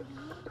pushing.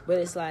 But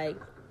it's like,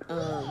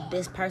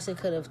 this person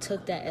could have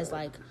took that as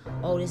like,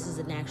 oh, this is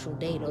an actual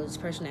date, or this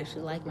person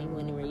actually liked me,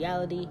 when in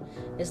reality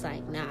it's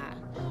like, nah.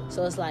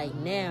 So it's like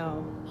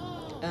now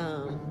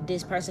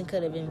this person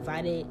could have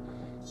invited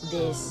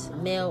this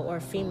male or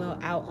female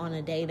out on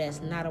a day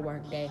that's not a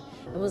work day.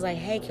 It was like,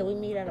 hey, can we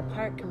meet at a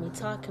park? Can we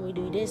talk? Can we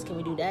do this? Can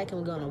we do that? Can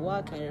we go on a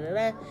walk? And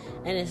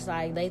it's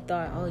like they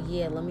thought, oh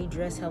yeah, let me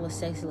dress hella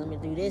sexy, let me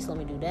do this, let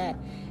me do that,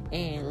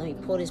 and let me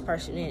pull this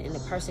person in. And the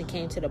person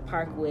came to the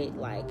park with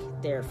like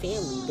their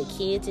family, the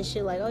kids and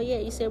shit, like, oh yeah,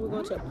 you said we're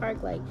going to a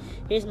park, like,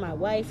 here's my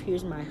wife,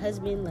 here's my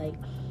husband, like,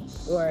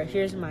 or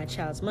here's my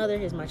child's mother,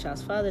 here's my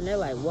child's father. And they're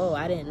like, whoa,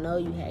 I didn't know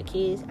you had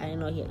kids, I didn't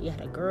know you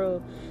had a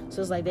girl.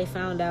 So it's like they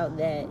found out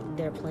that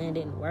their plan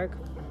didn't work.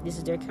 This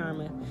is their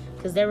karma,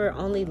 because they were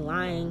only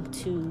lying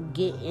to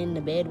get in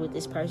the bed with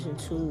this person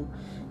to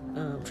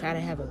try to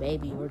have a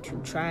baby, or to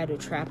try to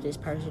trap this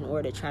person,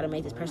 or to try to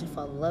make this person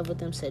fall in love with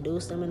them,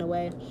 seduce them in a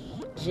way,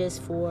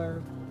 just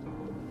for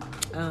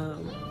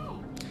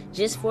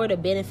the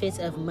benefits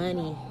of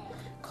money,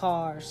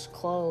 cars,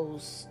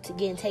 clothes, to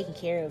getting taken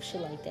care of,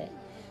 shit like that.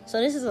 So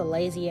this is a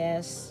lazy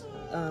ass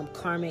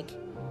karmic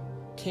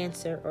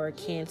Cancer or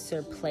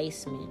Cancer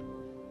placement.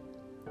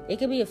 It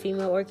could be a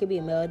female or it could be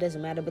a male, it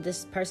doesn't matter. But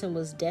this person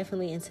was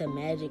definitely into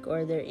magic,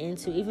 or they're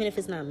into, even if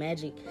it's not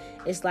magic,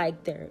 it's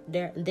like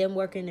them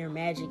working their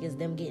magic is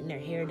them getting their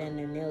hair done,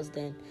 their nails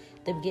done,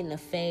 them getting a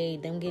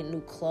fade, them getting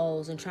new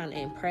clothes and trying to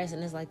impress.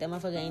 And it's like that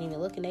motherfucker ain't even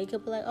looking. They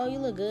could be like, oh, you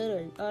look good,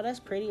 or oh, that's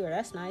pretty, or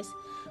that's nice.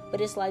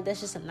 But it's like,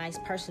 that's just a nice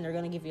person. They're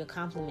gonna give you a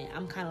compliment.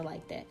 I'm kind of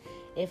like that.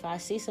 If I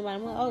see somebody,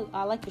 I'm like, oh,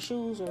 I like your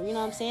shoes, or you know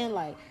what I'm saying?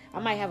 Like, I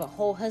might have a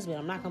whole husband.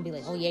 I'm not gonna be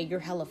like, oh yeah, you're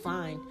hella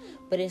fine.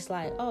 But it's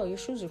like, oh, your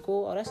shoes are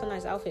cool. Oh, that's a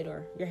nice outfit,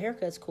 or your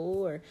haircut's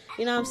cool, or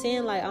you know what I'm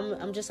saying? Like,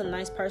 I'm just a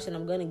nice person.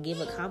 I'm gonna give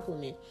a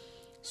compliment.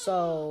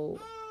 So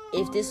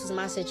if this was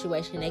my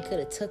situation, they could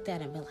have took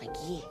that and been like,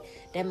 yeah,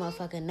 that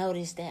motherfucker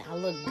noticed that I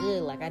look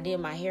good. Like, I did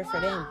my hair for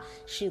them.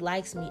 She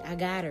likes me. I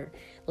got her.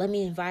 Let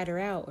me invite her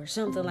out, or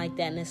something like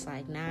that. And it's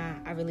like, nah,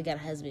 I really got a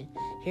husband.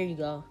 Here you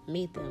go.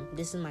 Meet them.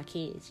 This is my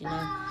kids, you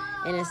know?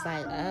 And it's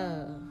like,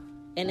 oh.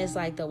 And it's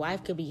like the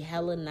wife could be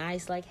hella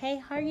nice. Like,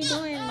 hey, how are you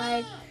doing?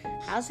 Like,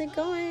 how's it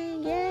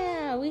going?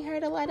 Yeah, we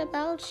heard a lot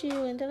about you.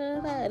 And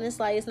da-da-da-da. And it's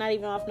like, it's not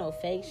even off no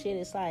fake shit.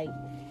 It's like,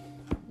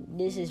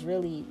 this is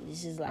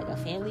like a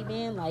family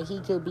man. Like, he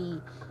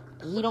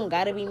don't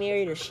gotta be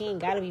married, or she ain't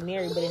gotta be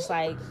married, but it's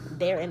like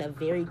they're in a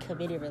very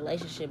committed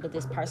relationship, but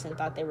this person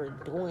thought they were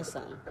doing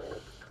something.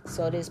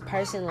 So this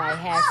person like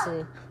had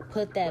to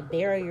put that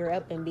barrier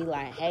up and be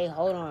like, hey,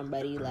 hold on,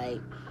 buddy, like,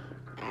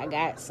 I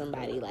got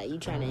somebody, like, you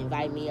trying to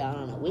invite me out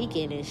on a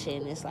weekend and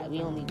shit, and it's like,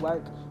 we only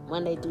work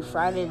Monday through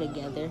Friday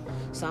together,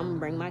 so I'm gonna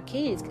bring my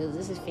kids, because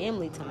this is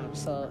family time.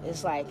 So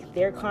it's like,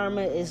 their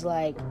karma is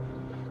like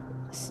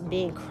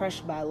being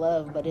crushed by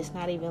love, but it's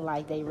not even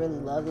like they really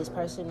love this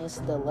person, it's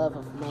the love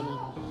of money.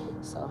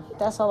 So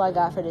that's all I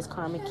got for this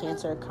karmic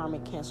cancer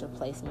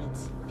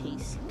placements.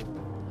 Peace.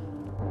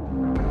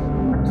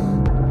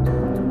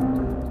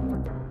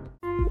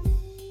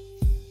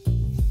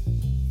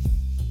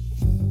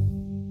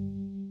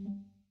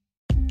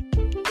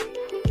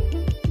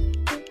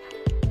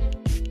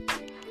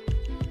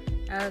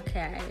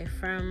 Okay,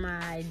 from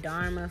my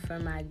Dharma,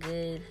 from my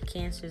good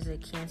cancers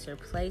and cancer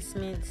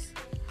placements,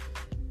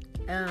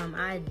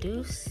 I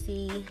do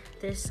see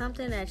there's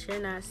something that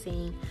you're not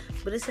seeing,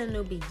 but it's a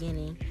new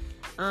beginning.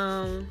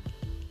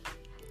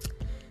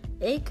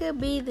 It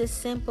could be the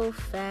simple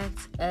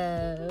fact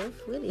of,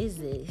 what is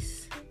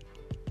this?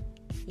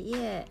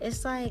 Yeah,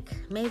 it's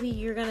like maybe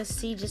you're gonna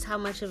see just how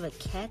much of a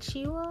catch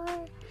you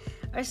are,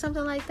 or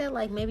something like that.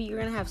 Like maybe you're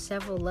gonna have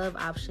several love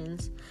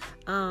options.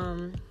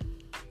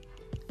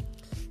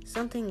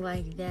 Something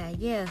like that.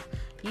 Yeah,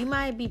 you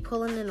might be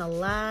pulling in a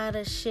lot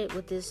of shit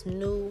with this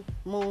new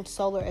moon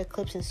solar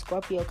eclipse in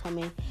Scorpio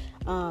coming.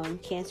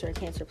 Cancer and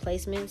cancer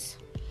placements.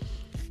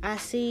 I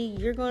see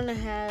you're going to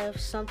have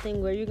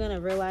something where you're going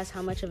to realize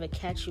how much of a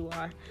catch you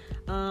are.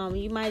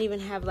 You might even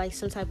have like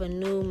some type of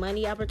new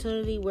money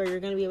opportunity where you're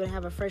going to be able to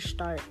have a fresh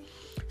start.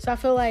 So I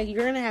feel like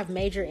you're going to have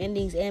major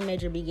endings and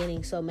major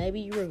beginnings. So maybe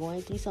you were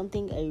going through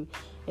something,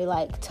 a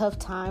like tough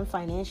time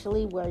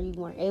financially where you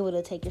weren't able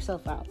to take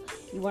yourself out.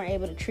 You weren't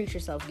able to treat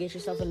yourself, get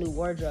yourself a new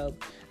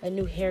wardrobe, a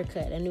new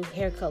haircut, a new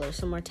hair color,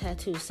 some more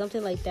tattoos,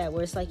 something like that,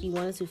 where it's like you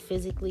wanted to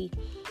physically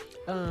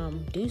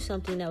do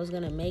something that was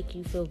going to make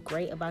you feel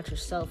great about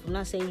yourself. I'm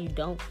not saying you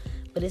don't,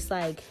 but it's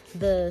like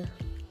the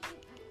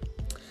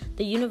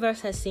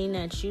universe has seen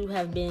that you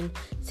have been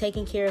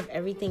taking care of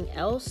everything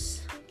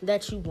else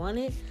that you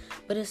wanted,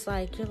 but it's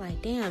like, you're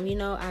like, damn,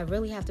 I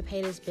really have to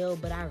pay this bill,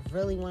 but I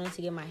really wanted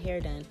to get my hair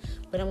done,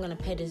 but I'm going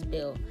to pay this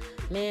bill.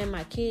 Man,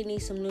 my kid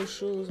needs some new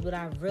shoes, but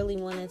I really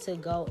wanted to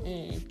go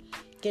and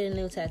get a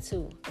new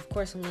tattoo. Of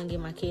course, I'm going to get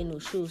my kid new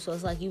shoes. So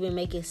it's like you've been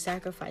making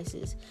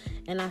sacrifices.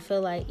 And I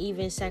feel like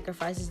even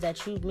sacrifices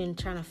that you've been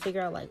trying to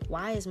figure out, like,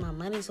 why is my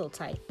money so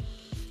tight?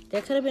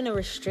 There could have been a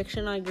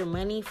restriction on your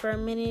money for a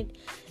minute.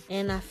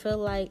 And I feel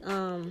like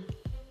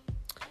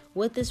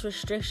with this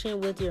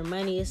restriction with your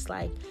money, it's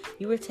like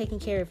you were taking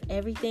care of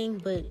everything,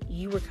 but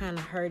you were kind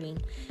of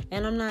hurting.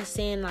 And I'm not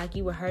saying like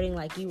you were hurting,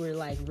 like you were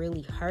like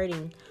really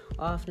hurting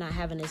off not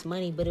having this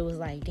money, but it was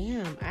like,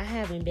 damn, I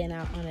haven't been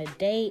out on a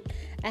date.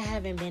 I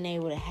haven't been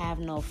able to have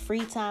no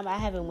free time. I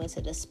haven't went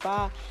to the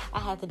spa. I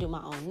have to do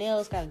my own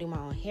nails, got to do my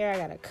own hair. I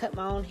got to cut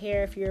my own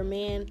hair if you're a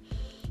man.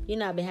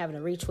 I've been having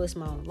to retwist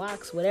my own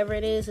locks, whatever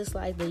it is. It's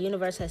like the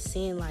universe has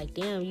seen like,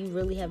 damn, you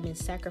really have been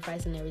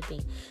sacrificing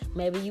everything.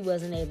 Maybe you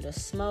wasn't able to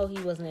smoke,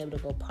 you wasn't able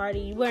to go party,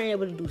 you weren't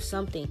able to do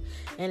something,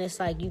 and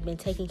it's like you've been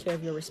taking care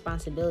of your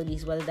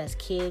responsibilities, whether that's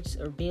kids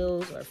or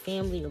bills or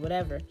family or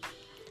whatever.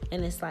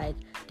 And it's like,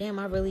 damn,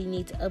 I really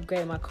need to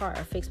upgrade my car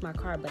or fix my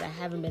car, but I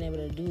haven't been able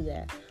to do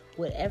that.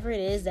 Whatever it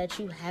is that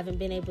you haven't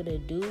been able to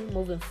do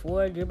moving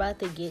forward, you're about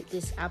to get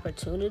this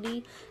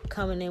opportunity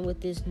coming in with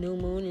this new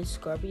moon in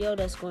Scorpio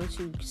that's going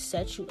to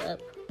set you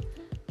up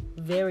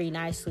very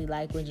nicely,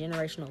 like with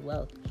generational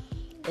wealth.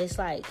 It's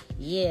like,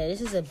 yeah, this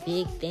is a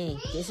big thing.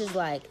 This is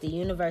like the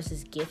universe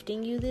is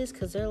gifting you this,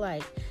 because they're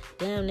like,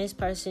 damn, this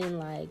person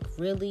like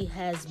really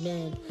has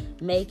been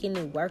making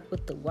it work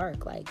with the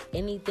work. Like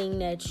any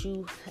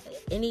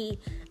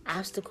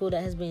obstacle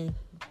that has been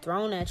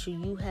thrown at you,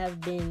 you have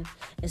been,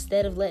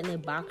 instead of letting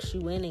it box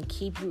you in and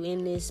keep you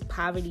in this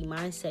poverty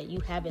mindset, you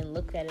haven't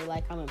looked at it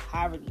like I'm in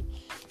poverty.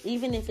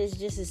 Even if it's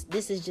just,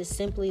 this is just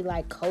simply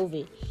like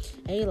COVID,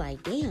 and you're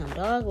like, damn,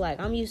 dog, like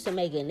I'm used to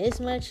making this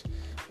much,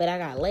 but I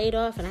got laid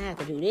off and I have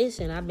to do this,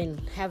 and I've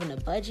been having a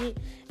budget.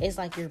 It's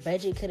like your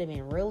budget could have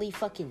been really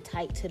fucking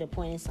tight to the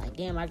point it's like,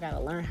 damn, I gotta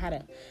learn how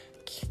to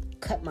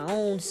cut my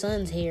own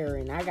son's hair,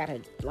 and I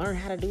gotta learn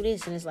how to do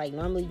this. And it's like,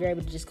 normally you're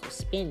able to just go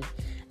spin.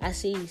 I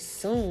see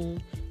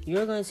soon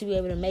you're going to be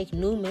able to make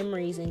new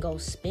memories and go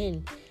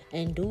spin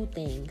and do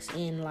things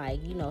and like,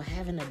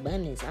 have an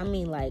abundance. I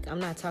mean, like, I'm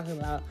not talking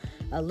about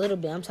a little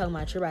bit. I'm talking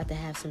about you're about to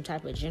have some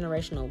type of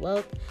generational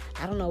wealth.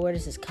 I don't know where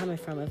this is coming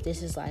from. If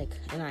this is like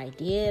an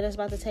idea that's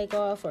about to take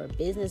off, or a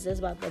business that's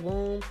about to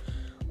boom,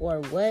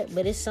 or what,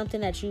 but it's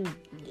something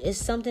it's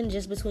something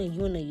just between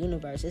you and the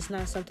universe. It's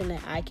not something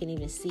that I can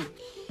even see.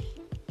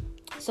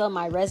 So it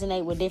might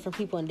resonate with different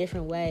people in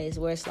different ways,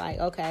 where it's like,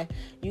 okay,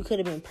 you could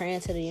have been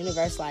praying to the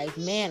universe like,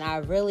 man, I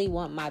really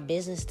want my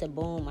business to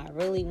boom. I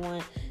really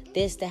want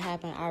this to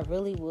happen. I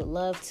really would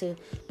love to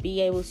be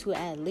able to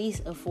at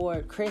least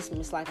afford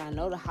Christmas. Like, I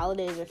know the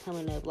holidays are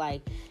coming up.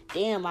 Like,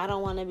 damn, I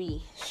don't want to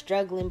be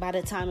struggling by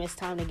the time it's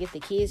time to get the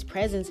kids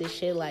presents and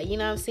shit. Like, you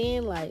know what I'm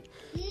saying? Like,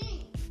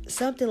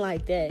 something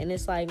like that. And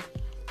it's like,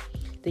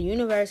 the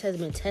universe has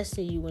been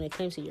testing you when it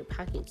comes to your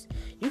pockets.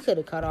 You could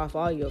have cut off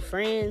all your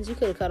friends. You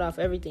could have cut off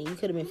everything. You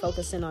could have been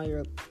focusing on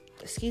your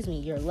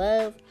your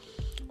love,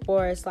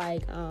 or it's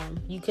like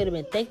you could have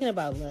been thinking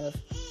about love,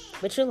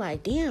 but you're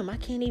like, damn, I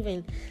can't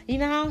even, you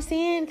know what I'm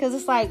saying? Because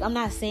it's like, I'm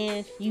not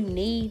saying you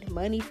need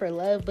money for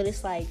love, but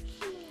it's like,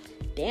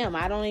 damn,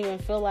 I don't even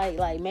feel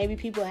like maybe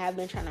people have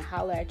been trying to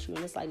holler at you,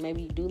 and it's like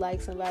maybe you do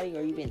like somebody,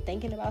 or you've been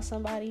thinking about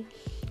somebody,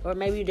 or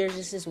maybe there's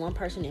just this one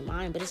person in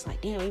mind, but it's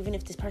like, damn, even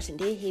if this person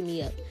did hit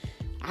me up,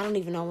 I don't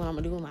even know what I'm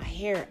gonna do with my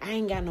hair. I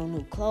ain't got no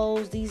new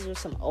clothes. These are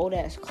some old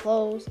ass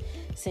clothes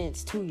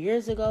since 2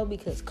 years ago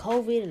because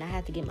COVID, and I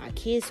had to get my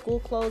kids'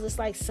 school clothes. It's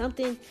like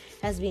something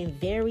has been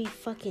very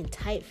fucking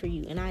tight for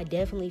you, and I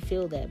definitely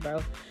feel that,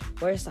 bro.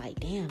 Where it's like,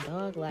 damn,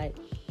 dog, like,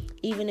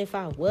 even if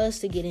I was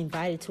to get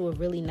invited to a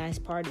really nice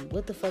party,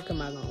 what the fuck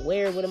am I gonna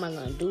wear? What am I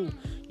gonna do?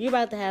 You're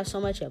about to have so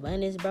much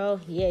abundance, bro.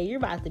 Yeah, you're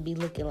about to be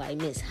looking like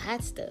Miss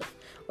Hot Stuff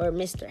or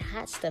Mr.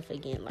 Hot Stuff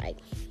again, like.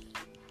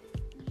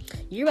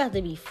 You're about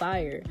to be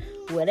fired.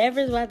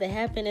 Whatever's about to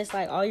happen, it's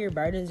like all your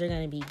burdens are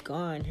going to be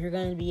gone. You're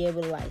going to be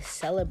able to like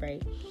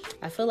celebrate.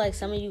 I feel like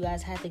some of you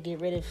guys had to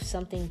get rid of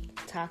something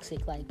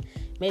toxic. Like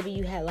maybe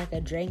you had like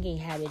a drinking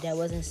habit that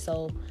wasn't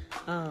so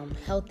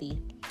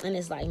healthy. And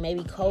it's like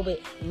maybe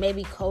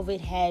COVID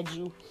had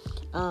you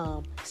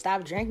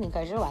stop drinking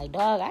because you're like,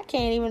 dog, I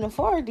can't even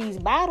afford these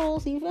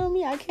bottles. You feel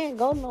me? I can't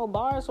go to no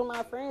bars with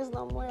my friends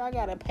no more. I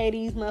got to pay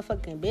these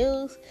motherfucking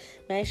bills.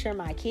 Make sure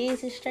my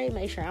kids is straight.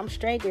 Make sure I'm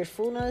straight. There's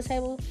food on the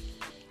table.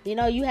 You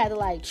know, you had to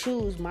like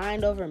choose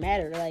mind over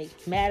matter. Like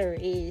matter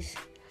is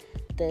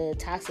the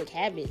toxic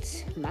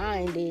habits.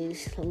 Mind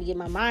is, let me get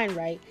my mind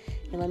right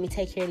and let me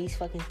take care of these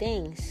fucking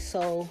things.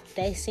 So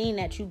they seen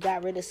that you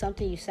got rid of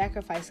something, you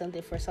sacrificed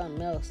something for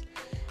something else.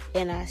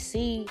 And I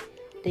see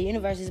the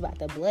universe is about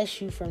to bless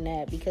you from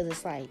that, because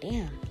it's like,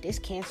 damn, this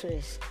cancer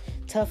is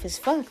tough as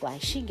fuck.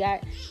 Like he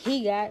got,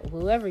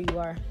 whoever you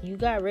are, you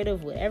got rid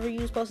of whatever you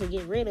were supposed to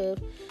get rid of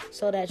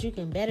so that you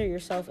can better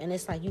yourself. And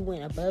it's like you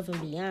went above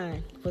and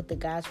beyond what the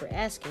gods were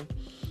asking.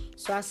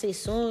 So I say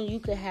soon you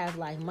could have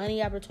like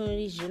money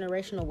opportunities,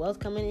 generational wealth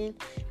coming in,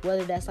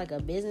 whether that's like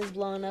a business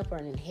blowing up or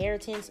an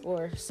inheritance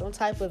or some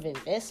type of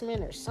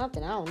investment or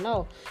something. I don't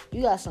know.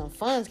 You got some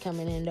funds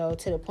coming in though,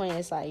 to the point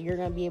it's like you're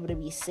going to be able to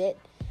be set.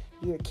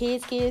 Your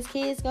kids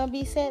gonna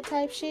be set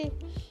type shit.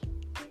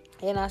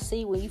 And I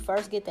see when you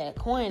first get that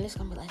coin, it's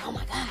gonna be like, oh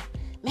my god,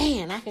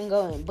 man, I can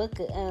go and book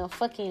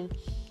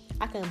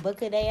I can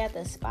book a day at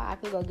the spa. I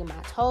can go get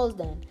my toes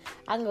done.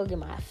 I can go get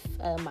my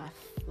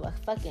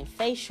fucking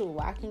facial.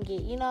 I can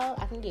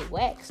get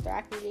waxed, or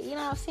I can get, you know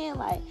what I'm saying?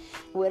 Like,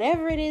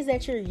 whatever it is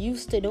that you're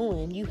used to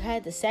doing, you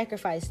had to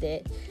sacrifice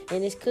that.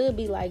 And this could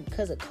be like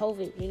because of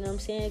COVID, you know what I'm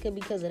saying? It could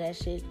be because of that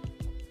shit.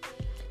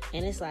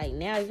 And it's like,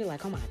 now you're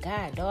like, oh my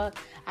god, dog,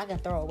 I can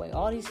throw away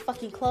all these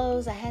fucking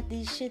clothes. I had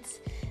these shits.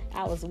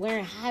 I was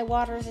wearing high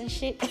waters and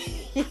shit.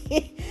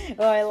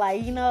 Or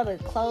like, you know, the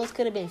clothes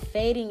could have been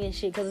fading and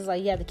shit, because it's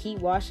like you have to keep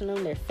washing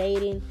them. They're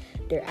fading.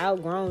 They're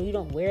outgrown. You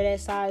don't wear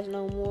that size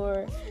no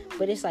more.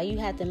 But it's like you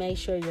have to make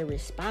sure your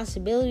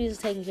responsibilities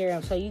are taken care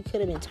of. So you could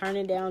have been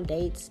turning down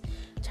dates,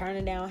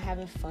 turning down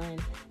having fun,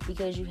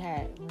 because you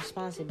had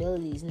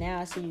responsibilities. Now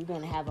I see you're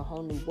going to have a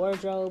whole new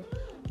wardrobe,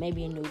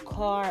 maybe a new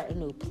car, a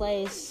new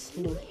place,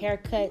 new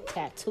haircut,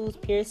 tattoos,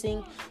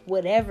 piercing,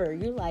 whatever.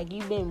 You're like,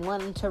 you've been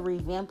wanting to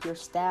revamp your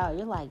style.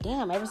 You're like,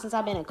 damn, ever since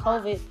I've been in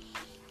COVID,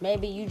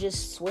 maybe you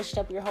just switched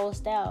up your whole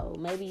style.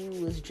 Maybe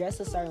you was dressed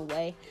a certain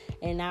way,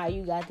 and now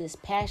you got this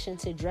passion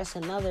to dress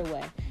another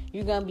way.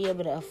 You're going to be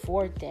able to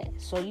afford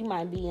that. So you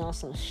might be on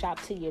some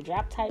shop till you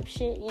drop type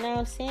shit. You know what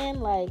I'm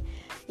saying? Like,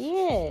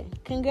 yeah,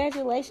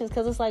 congratulations.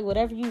 Because it's like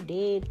whatever you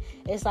did,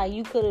 it's like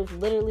you could have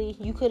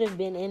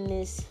been in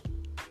this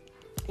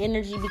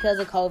energy because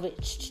of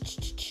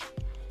COVID.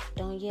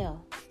 Don't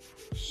yell.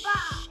 Shh.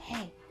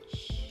 Hey.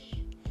 Shh.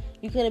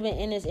 You could have been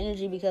in this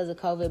energy because of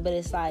COVID, but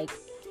it's like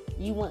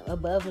you went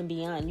above and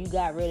beyond. You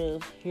got rid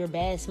of your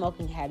bad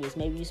smoking habits.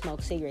 Maybe you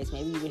smoked cigarettes.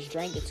 Maybe you was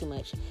drinking too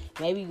much.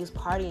 Maybe you was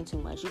partying too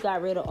much. You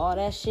got rid of all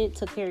that shit,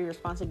 took care of your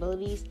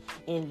responsibilities,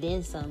 and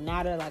then some.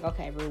 Now they're like,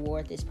 okay,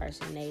 reward this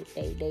person. They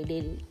did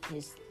it.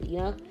 It's, you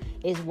know,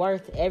 it's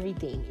worth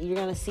everything. You're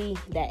going to see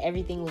that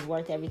everything was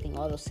worth everything,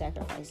 all those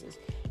sacrifices,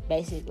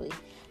 basically.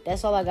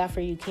 That's all I got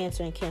for you,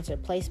 Cancer and Cancer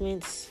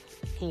placements.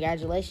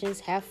 Congratulations.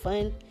 Have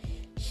fun.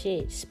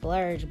 Shit,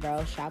 splurge,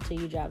 bro. Shop till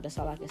you drop. That's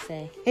all I can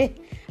say.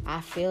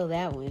 I feel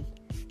that one.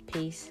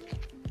 Peace.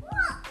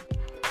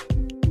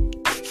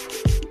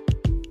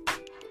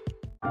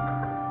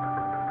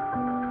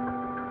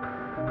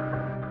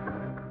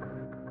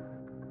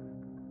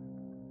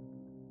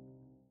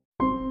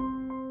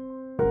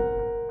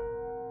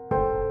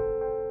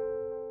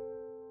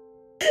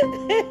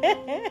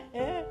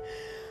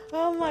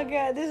 Oh my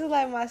god, this is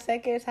like my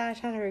second time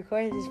trying to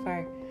record this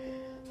part.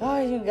 Oh,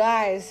 you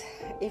guys,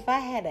 if I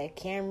had a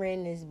camera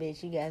in this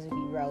bitch, you guys would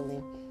be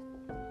rolling.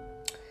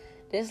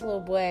 This little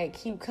boy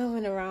keep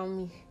coming around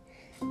me,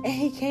 and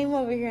he came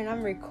over here, and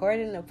I'm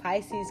recording the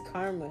Pisces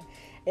karma,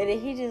 and then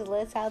he just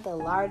lets out the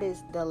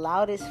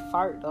loudest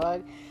fart,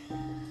 dog.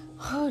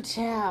 Oh,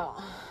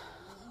 child.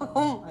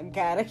 Oh my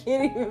god, I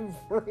can't even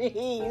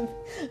breathe.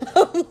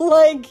 I'm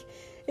like,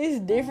 It's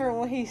different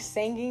when he's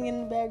singing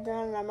in the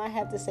background, and I might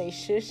have to say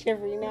shush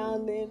every now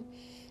and then.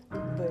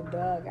 But,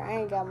 dog, I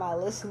ain't got my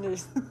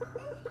listeners.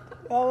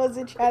 I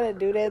wasn't trying to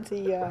do that to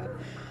y'all.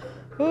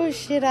 Oh,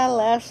 shit, I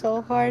laughed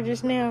so hard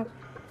just now.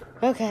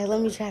 Okay,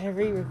 let me try to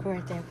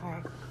re-record that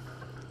part.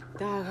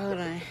 Dog, hold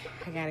on.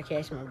 I gotta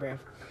catch my breath.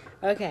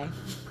 Okay.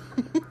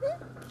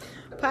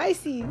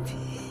 Pisces.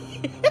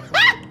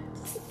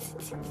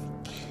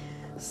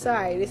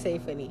 Sorry, this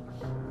ain't funny.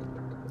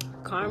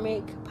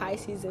 Karmic,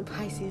 Pisces, and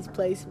Pisces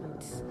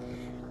placements.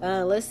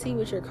 Let's see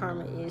what your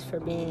karma is for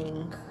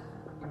being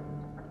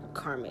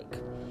karmic.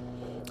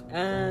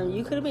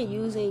 You could have been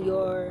using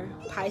your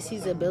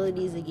Pisces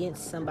abilities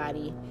against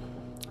somebody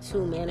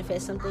to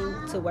manifest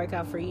something to work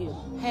out for you.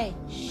 Hey,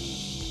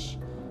 shh.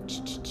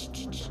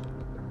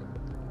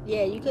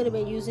 Yeah, you could have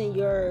been using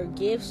your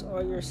gifts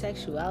or your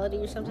sexuality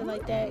or something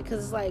like that.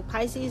 Because it's like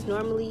Pisces,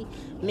 normally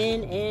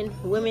men and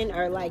women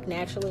are like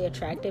naturally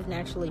attractive,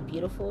 naturally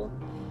beautiful.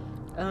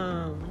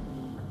 I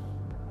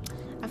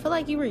feel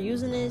like you were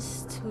using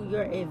this to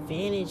your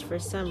advantage for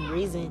some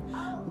reason,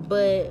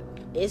 but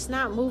it's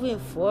not moving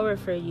forward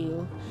for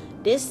you.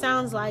 This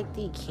sounds like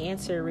the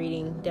Cancer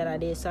reading that I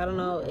did, so I don't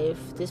know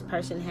if this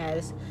person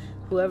has,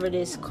 whoever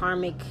this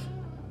karmic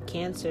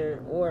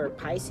Cancer or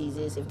Pisces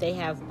is, if they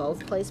have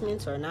both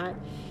placements or not.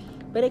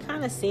 But it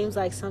kind of seems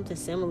like something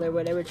similar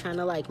where they were trying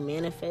to like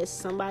manifest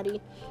somebody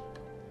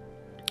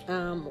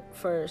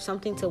for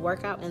something to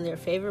work out in their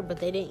favor, but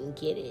they didn't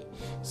get it.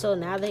 So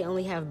now they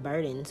only have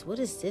burdens. What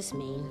does this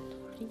mean?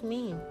 What do you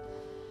mean?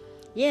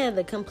 Yeah,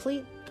 the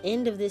complete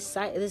end of this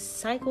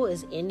cycle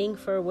is ending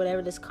for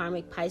whatever this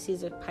karmic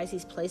Pisces or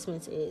Pisces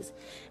placements is.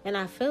 And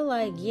I feel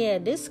like, yeah,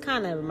 this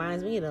kind of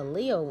reminds me of the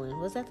Leo one.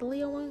 Was that the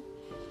Leo one?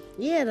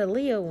 Yeah, the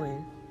Leo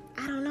one.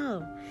 I don't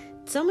know.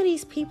 Some of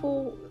these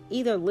people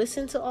either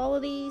listen to all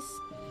of these,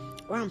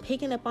 or I'm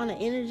picking up on the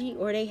energy,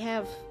 or they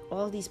have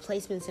all these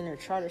placements in their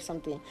chart or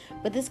something.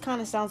 But this kind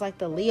of sounds like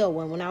the Leo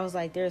one, when I was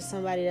like, there's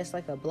somebody that's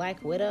like a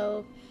black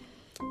widow,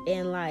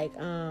 and like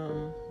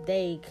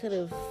they could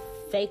have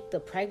faked the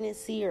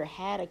pregnancy or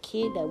had a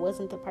kid that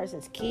wasn't the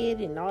person's kid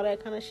and all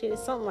that kind of shit.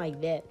 It's something like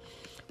that,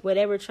 where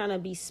they were trying to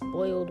be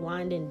spoiled,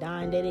 wined and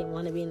dined. They didn't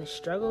want to be in the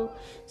struggle.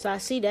 So I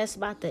see that's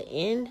about to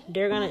end.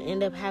 They're going to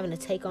end up having to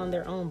take on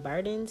their own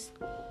burdens.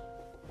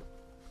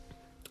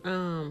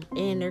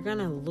 And they're going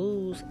to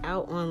lose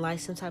out on like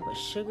some type of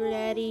sugar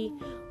daddy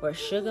or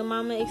sugar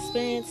mama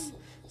experience.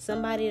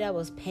 Somebody that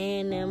was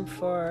paying them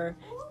for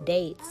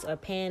dates or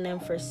paying them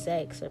for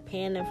sex or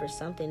paying them for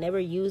something. They were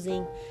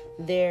using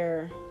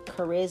their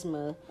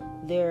charisma,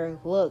 their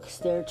looks,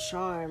 their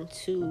charm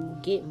to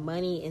get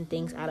money and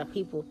things out of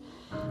people.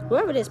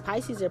 Whoever this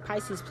Pisces or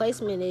Pisces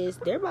placement is,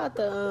 they're about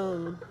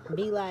to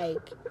be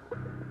like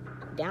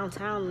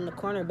downtown in the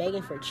corner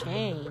begging for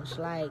change,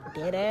 like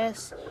dead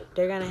ass.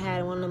 They're gonna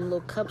have one of them little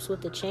cups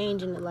with the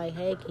change in it, like,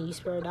 hey, can you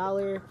spare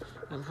 $1?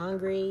 I'm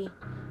hungry.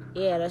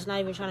 Yeah, that's not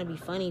even trying to be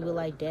funny, but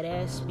like dead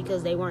ass,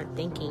 because they weren't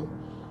thinking.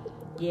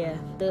 Yeah,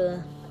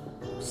 the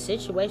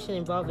situation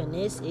involving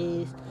this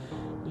is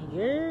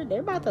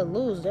they're about to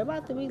lose. They're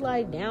about to be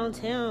like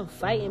downtown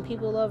fighting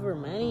people over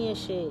money and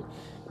shit.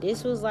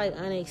 This was like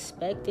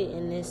unexpected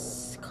in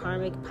this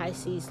karmic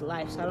Pisces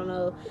life. So I don't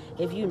know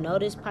if you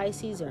notice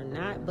Pisces or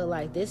not, but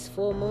like this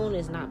full moon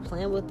is not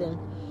playing with them,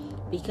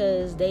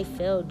 because they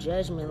failed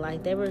judgment.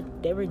 Like they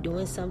were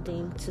doing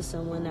something to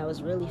someone that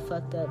was really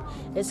fucked up.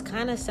 This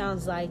kind of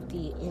sounds like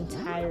the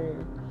entire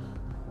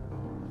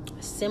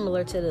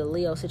similar to the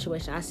Leo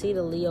situation. I see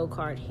the Leo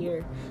card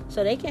here,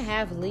 so they can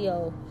have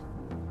Leo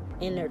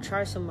in their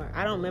chart somewhere.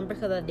 I don't remember,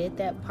 because I did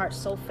that part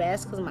so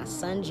fast because my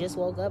son just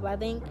woke up. I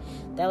think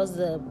that was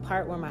the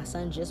part where my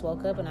son just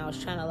woke up and I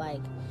was trying to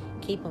like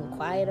keep him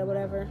quiet or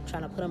whatever,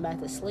 trying to put him back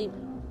to sleep.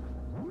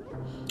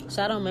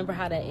 So I don't remember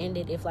how that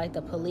ended, if like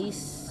the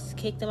police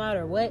kicked him out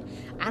or what.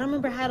 I don't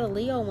remember how the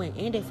Leo one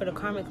ended for the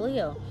karmic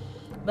Leo,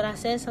 but I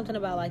said something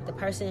about like the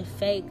person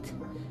faked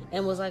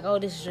and was like, oh,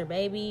 this is your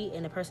baby,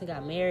 and the person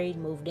got married,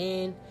 moved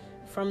in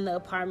from the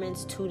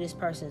apartments to this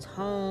person's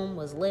home,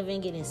 was living,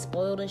 getting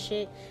spoiled and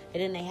shit,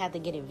 and then they had to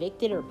get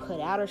evicted or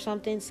put out or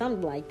something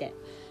like that.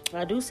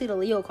 I do see the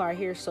Leo card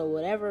here, so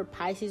whatever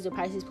Pisces or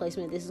Pisces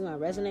placement this is going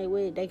to resonate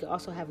with, they could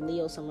also have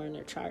Leo somewhere in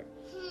their chart.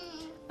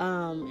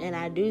 And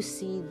I do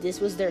see this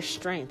was their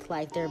strength,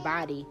 like their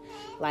body.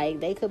 Like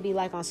they could be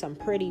like on some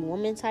Pretty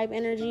Woman type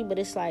energy, but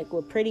it's like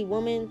with Pretty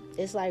Woman,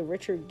 it's like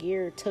Richard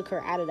Gere took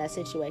her out of that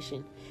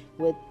situation.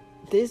 With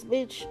this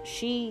bitch,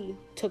 she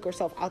took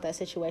herself out that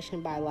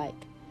situation by like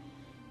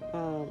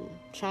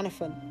trying to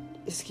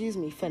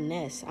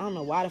finesse. I don't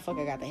know why the fuck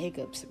I got the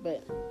hiccups,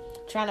 but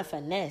trying to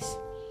finesse.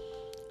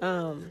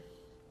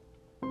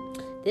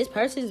 This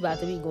person's about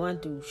to be going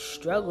through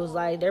struggles.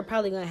 Like they're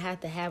probably gonna have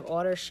to have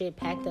all their shit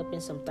packed up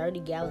in some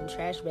 30-gallon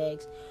trash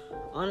bags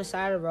on the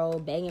side of the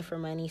road, begging for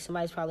money.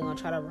 Somebody's probably gonna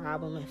try to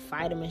rob them and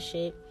fight them and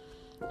shit.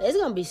 There's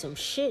gonna be some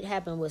shit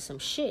happen with some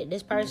shit.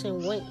 This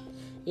person went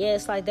Yeah,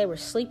 it's like they were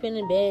sleeping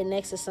in bed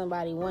next to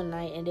somebody one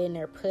night and then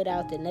they're put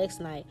out the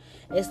next night.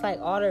 It's like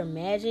all their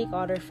magic,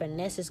 all their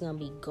finesse is going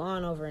to be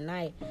gone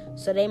overnight.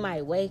 So they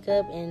might wake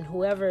up and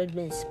whoever has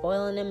been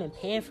spoiling them and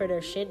paying for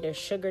their shit, their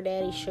sugar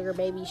daddy, sugar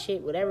baby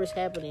shit, whatever's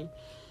happening,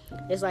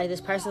 it's like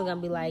this person's going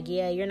to be like,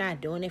 yeah, you're not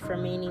doing it for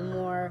me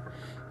anymore.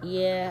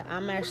 Yeah,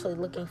 I'm actually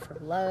looking for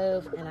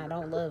love and I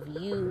don't love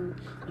you.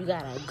 You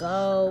got to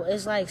go.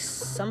 It's like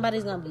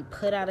somebody's going to be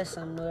put out of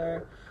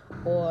somewhere,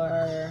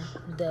 or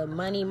the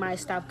money might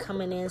stop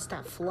coming in,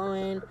 stop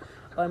flowing,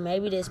 or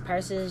maybe this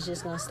person is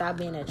just going to stop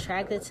being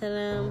attracted to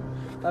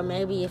them, or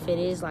maybe if it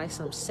is like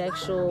some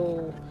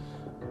sexual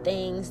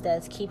things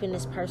that's keeping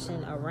this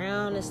person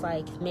around, it's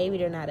like maybe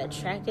they're not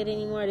attracted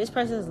anymore. This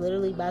person is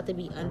literally about to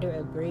be under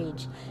a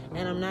bridge,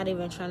 and I'm not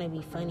even trying to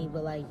be funny,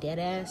 but like dead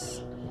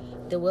ass,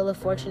 the wheel of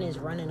fortune is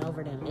running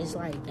over them. It's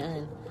like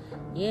done.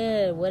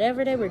 Yeah,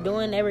 whatever they were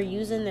doing, they were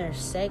using their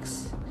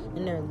sex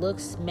and their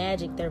looks,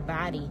 magic, their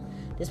body.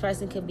 This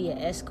person could be an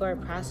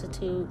escort,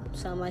 prostitute,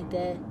 something like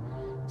that.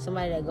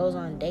 Somebody that goes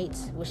on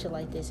dates with shit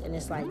like this, and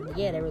it's like,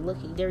 yeah, they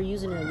were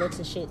using their looks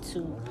and shit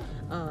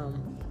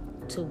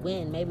to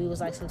win. Maybe it was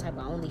like some type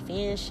of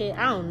OnlyFans shit.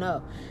 I don't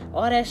know.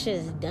 All that shit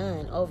is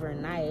done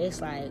overnight. It's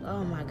like,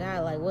 oh my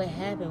God, like what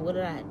happened? What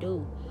did I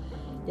do?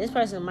 This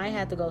person might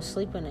have to go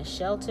sleep in a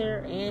shelter,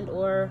 and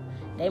or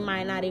they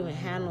might not even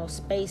have no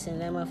space, and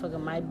that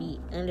motherfucker might be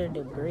under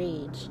the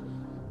bridge.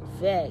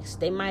 Facts.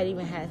 They might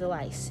even have to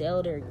like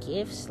sell their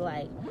gifts,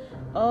 like,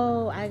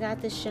 oh, I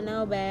got this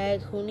Chanel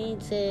bag, who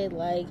needs it?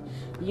 Like,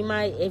 you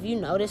might, if you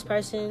know this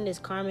person, this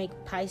karmic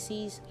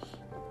Pisces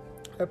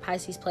or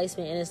Pisces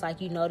placement, and it's like,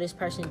 you know, this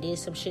person did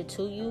some shit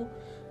to you,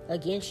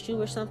 against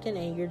you or something,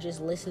 and you're just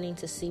listening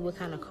to see what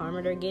kind of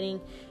karma they're getting.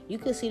 You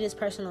could see this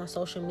person on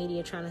social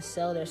media trying to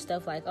sell their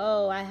stuff, like,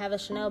 oh, I have a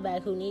Chanel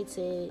bag, who needs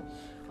it,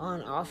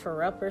 on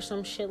OfferUp or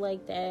some shit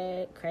like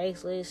that,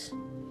 Craigslist.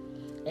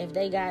 If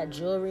they got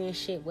jewelry and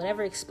shit,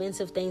 whatever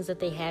expensive things that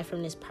they have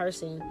from this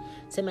person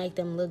to make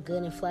them look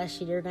good and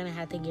flashy, they're gonna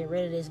have to get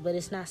rid of this, but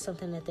it's not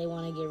something that they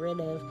want to get rid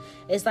of.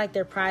 It's like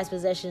their prized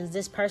possessions.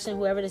 This person,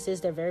 whoever this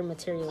is, they're very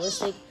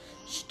materialistic.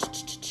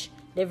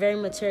 They're very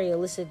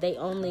materialistic. They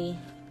only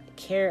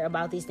care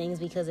about these things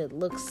because it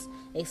looks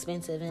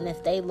expensive, and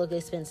if they look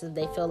expensive,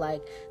 they feel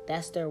like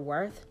that's their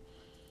worth.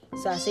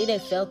 So I see they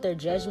felt their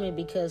judgment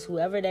because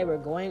whoever they were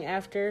going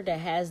after that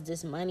has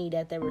this money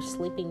that they were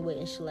sleeping with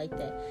and shit like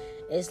that,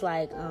 it's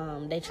like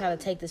they try to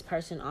take this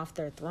person off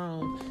their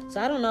throne. So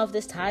I don't know if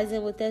this ties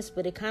in with this,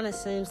 but it kind of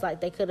seems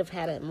like they could have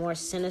had a more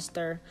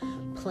sinister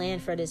plan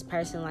for this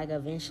person, like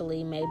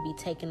eventually maybe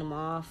taking them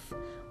off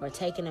or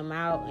taking them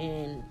out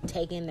and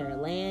taking their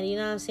land. You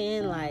know what I'm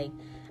saying? Like,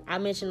 I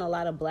mentioned a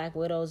lot of black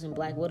widows and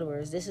black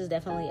widowers. This is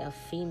definitely a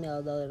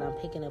female, though, that I'm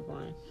picking up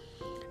on.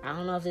 I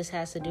don't know if this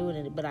has to do with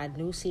it, but I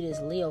do see this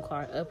Leo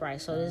card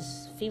upright. So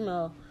this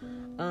female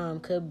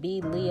could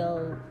be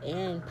Leo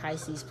and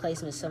Pisces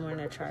placement somewhere in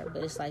their chart.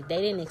 But it's like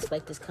they didn't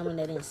expect this coming.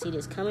 They didn't see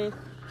this coming.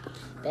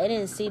 They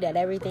didn't see that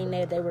everything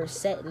that they were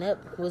setting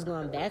up was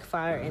going to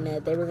backfire, and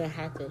that they were going to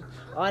have to,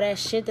 all that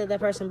shit that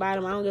person bought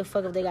them, I don't give a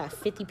fuck if they got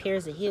 50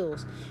 pairs of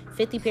heels.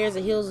 50 pairs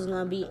of heels is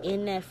going to be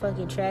in that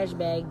fucking trash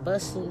bag,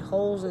 busting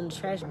holes in the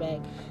trash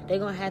bag. They're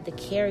going to have to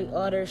carry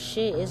all their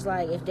shit. It's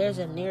like if there's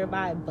a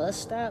nearby bus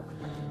stop,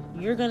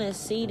 you're going to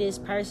see this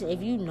person.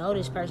 If you know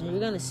this person, you're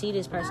going to see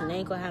this person. They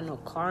ain't going to have no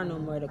car no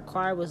more. The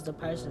car was the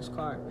person's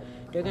car.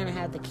 They're going to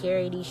have to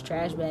carry these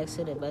trash bags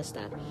to the bus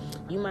stop.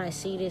 You might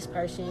see this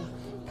person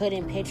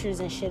putting pictures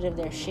and shit of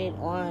their shit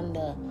on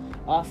the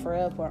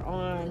OfferUp or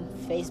on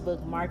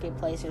Facebook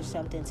Marketplace or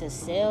something to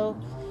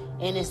sell.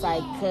 And it's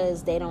like,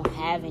 because they don't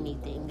have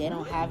anything. They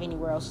don't have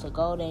anywhere else to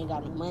go. They ain't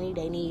got no money.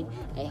 They need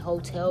a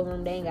hotel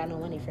room. They ain't got no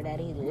money for that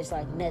either. It's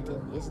like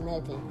nothing. It's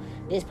nothing.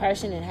 This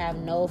person didn't have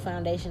no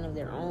foundation of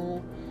their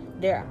own.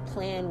 Their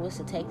plan was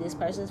to take this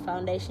person's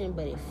foundation,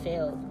 but it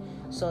failed.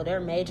 So their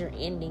major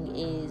ending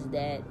is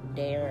that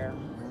they're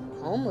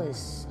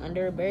homeless,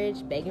 under a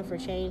bridge, begging for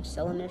change,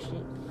 selling their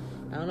shit.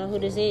 I don't know who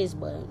this is,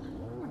 but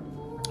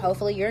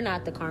hopefully you're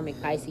not the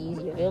karmic Pisces.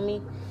 You feel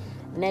me?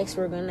 Next,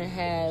 we're going to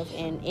have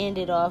and end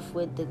it off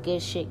with the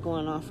good shit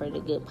going on for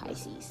the good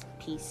Pisces.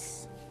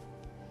 Peace.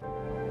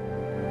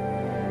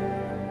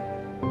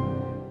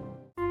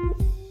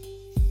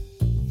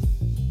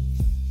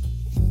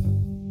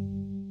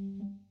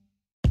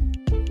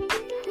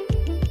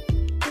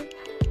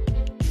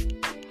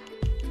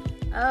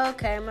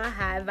 Okay, my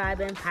high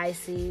vibing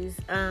Pisces.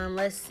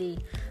 Let's see.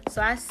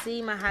 So I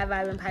see my high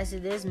vibing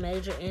Pisces. There's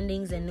major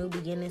endings and new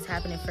beginnings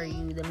happening for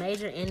you. The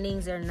major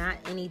endings are not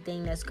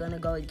anything that's gonna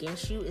go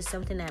against you. It's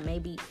something that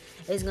maybe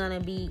is gonna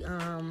be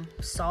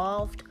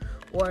solved,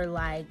 or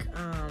like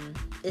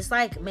it's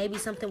like maybe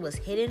something was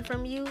hidden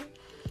from you,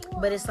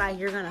 but it's like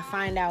you're gonna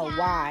find out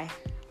why.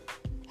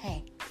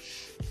 Hey.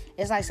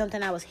 It's like something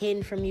that was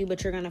hidden from you,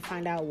 but you're going to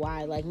find out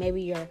why. Like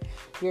maybe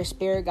your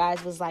spirit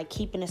guides was like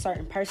keeping a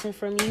certain person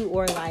from you,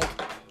 or like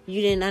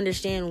you didn't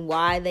understand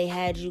why they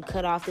had you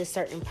cut off this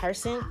certain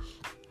person.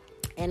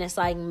 And it's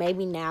like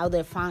maybe now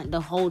the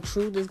whole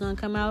truth is gonna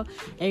come out,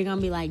 and you're gonna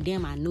be like,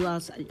 damn, I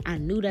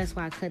knew that's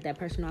why I cut that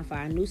person off, or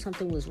I knew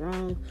something was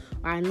wrong,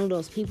 or I knew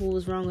those people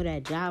was wrong, or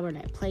that job or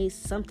that place,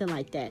 something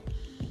like that.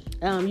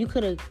 You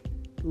could have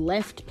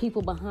left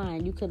people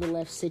behind, you could have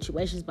left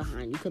situations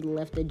behind, you could have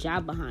left the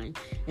job behind,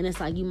 and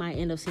it's like you might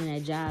end up seeing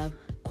that job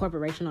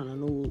corporation on the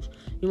news,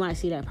 you might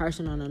see that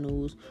person on the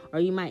news, or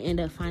you might end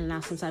up finding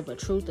out some type of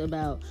truth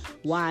about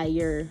why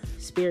your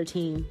spirit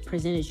team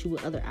presented you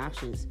with other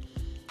options.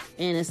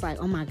 And it's like,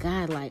 oh my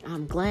God, like,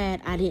 I'm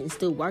glad I didn't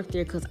still work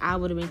there because I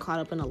would have been caught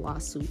up in a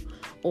lawsuit.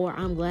 Or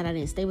I'm glad I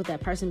didn't stay with that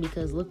person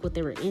because look what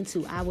they were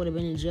into. I would have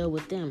been in jail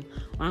with them.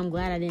 Or I'm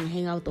glad I didn't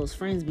hang out with those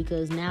friends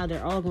because now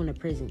they're all going to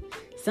prison.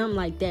 Something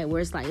like that,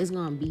 where it's like, it's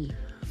going to be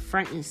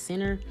front and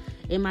center.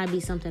 It might be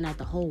something that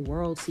the whole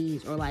world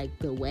sees, or like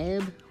the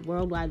web,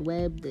 World Wide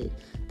Web, the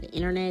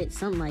internet,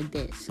 something like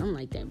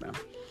that, bro.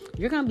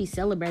 You're going to be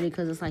celebrated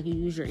because it's like you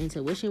use your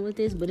intuition with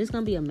this, but it's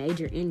going to be a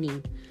major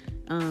ending.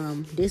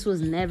 This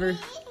was never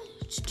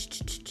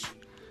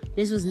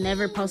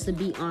supposed to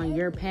be on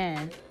your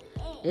path.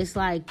 It's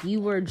like you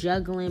were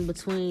juggling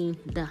between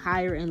the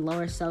higher and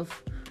lower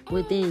self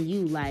within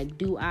you. Like,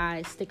 do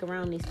I stick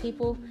around these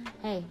people?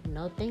 Hey,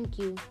 no thank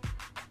you.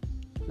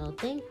 No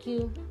thank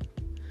you.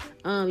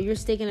 You're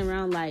sticking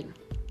around like,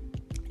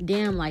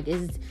 damn, like,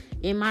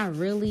 am I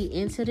really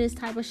into this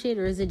type of shit,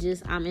 or is it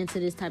just I'm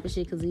into this type of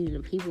shit because these are the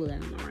people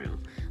that I'm around?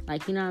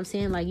 Like, you know what I'm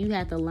saying? Like, you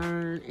have to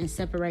learn and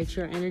separate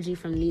your energy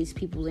from these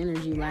people's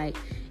energy. Like,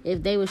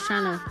 if they was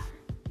trying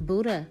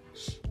to,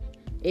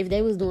 if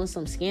they was doing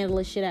some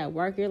scandalous shit at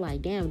work, you're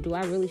like, damn, do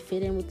I really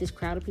fit in with this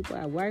crowd of people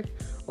at work?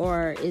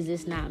 Or is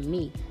this not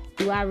me?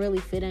 Do I really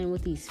fit in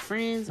with these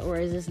friends, or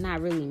is this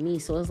not really me?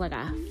 So it's like,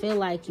 I feel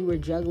like you were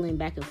juggling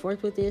back and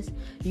forth with this.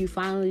 You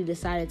finally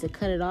decided to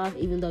cut it off,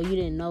 even though you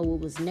didn't know what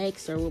was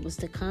next or what was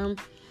to come.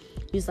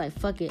 You was like,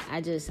 fuck it,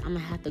 I'm gonna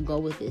have to go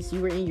with this.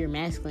 You were in your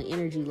masculine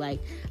energy.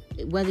 Like,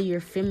 whether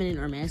you're feminine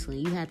or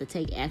masculine, you have to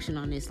take action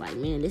on this. Like,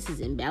 man, this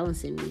is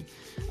imbalancing me.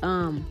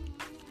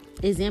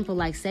 Example,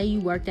 like, say you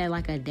worked at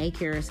like a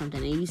daycare or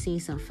something, and you seen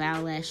some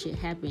foul ass shit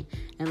happen,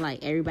 and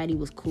like everybody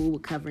was cool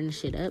with covering the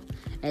shit up,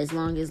 as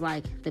long as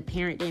like the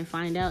parent didn't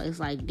find out. It's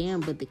like, damn,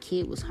 but the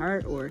kid was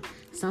hurt or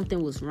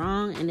something was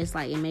wrong, and it's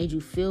like it made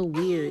you feel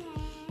weird.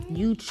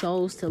 You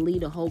chose to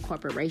lead a whole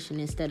corporation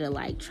instead of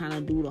like trying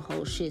to do the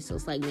whole shit. So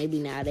it's like, maybe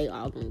now they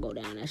all gonna go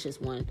down. That's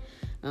just one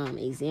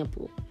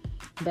example.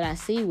 But I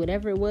see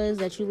whatever it was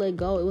that you let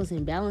go, it was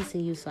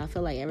imbalancing you. So I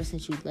feel like ever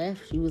since you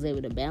left, you was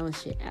able to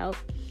balance shit out.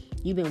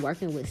 You've been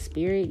working with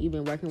spirit. You've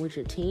been working with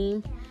your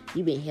team.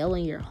 You've been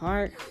healing your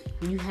heart.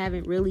 You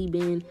haven't really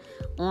been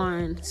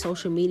on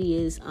social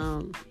medias.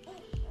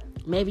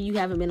 Maybe you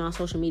haven't been on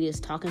social medias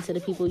talking to the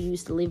people you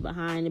used to leave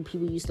behind, the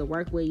people you used to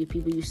work with, the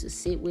people you used to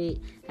sit with,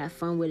 have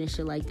fun with, and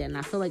shit like that. And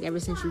I feel like ever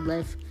since you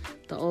left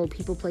the old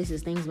people,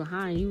 places, things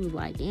behind, you was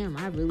like, damn,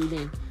 I've really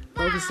been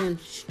focusing.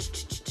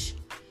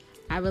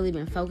 I've really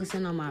been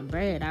focusing on my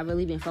bread. I've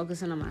really been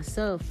focusing on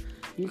myself.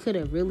 You could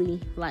have really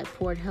like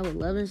poured hella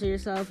love into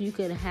yourself. You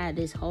could have had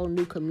this whole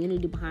new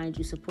community behind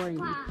you supporting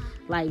you.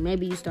 Like,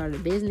 maybe you started a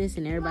business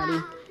and everybody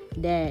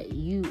that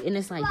you, and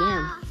it's like,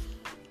 damn.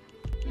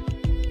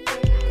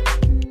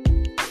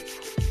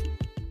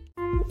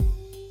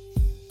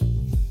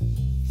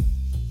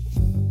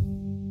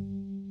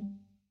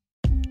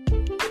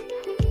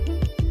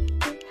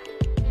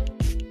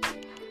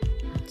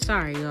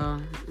 Sorry,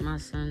 y'all. My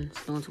son's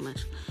doing too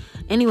much.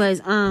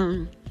 Anyways,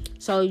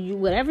 so you,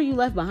 whatever you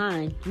left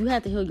behind, you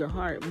have to heal your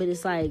heart. But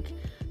it's like,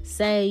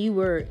 say you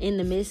were in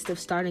the midst of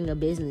starting a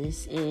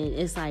business, and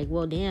it's like,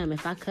 well, damn,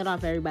 if I cut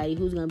off everybody,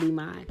 who's going to be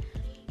my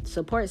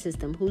support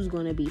system? Who's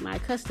going to be my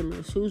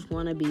customers? Who's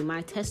going to be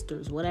my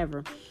testers?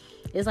 Whatever.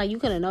 It's like, you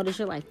could have noticed,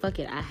 you're like, fuck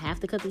it, I have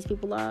to cut these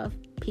people off.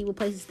 People,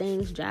 places,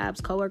 things,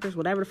 jobs, coworkers,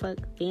 whatever the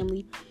fuck,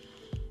 family.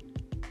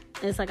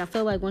 And it's like, I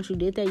feel like once you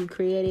did that, you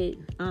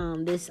created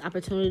this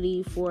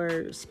opportunity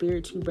for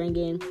spirit to bring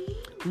in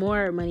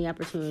more money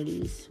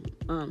opportunities,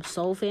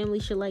 soul family,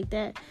 shit like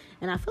that.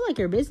 And I feel like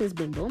your business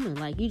been booming.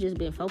 Like, you just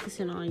been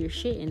focusing on your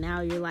shit, and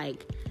now you're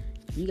like,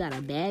 you got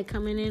a bag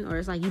coming in, or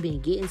it's like you've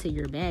been getting to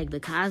your bag. The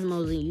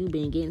cosmos and you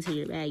been getting to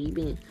your bag. You've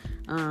been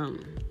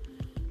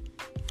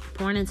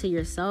pouring into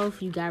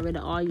yourself. You got rid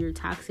of all your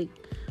toxic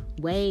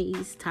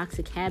ways,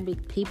 toxic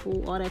habits,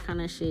 people, all that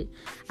kind of shit.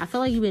 I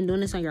feel like you've been doing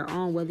this on your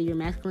own, whether you're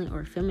masculine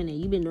or feminine.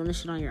 You've been doing this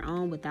shit on your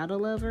own without a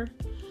lover.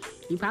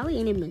 You probably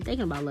ain't even been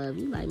thinking about love.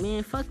 You like,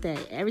 man, fuck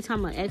that. Every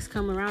time an ex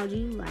come around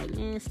you, like,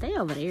 man, stay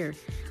over there.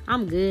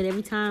 I'm good.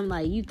 Every time,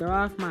 like, you throw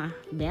off my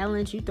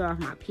balance, you throw off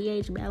my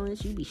pH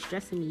balance, you be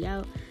stressing me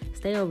out.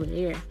 Stay over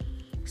there.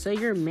 So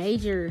your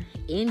major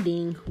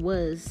ending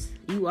was,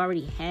 you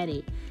already had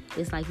it.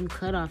 It's like you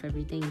cut off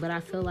everything. But I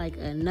feel like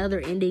another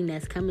ending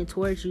that's coming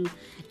towards you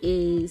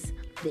is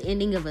the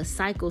ending of a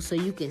cycle, so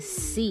you can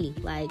see,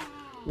 like,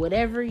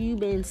 whatever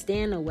you've been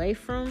staying away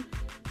from,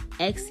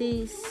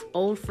 exes,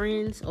 old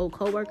friends, old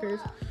coworkers,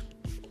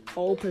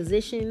 old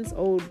positions,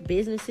 old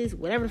businesses,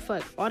 whatever the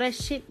fuck, all that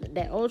shit,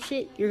 that old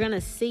shit, you're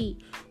gonna see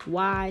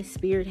why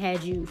spirit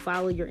had you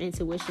follow your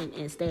intuition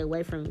and stay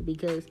away from it,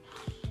 because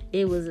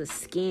it was a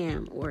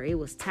scam, or it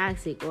was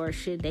toxic, or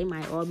shit, they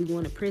might all be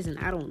going to prison.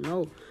 I don't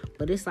know.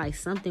 But it's like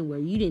something where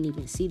you didn't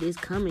even see this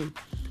coming.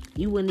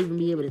 You wouldn't even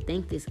be able to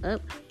think this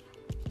up.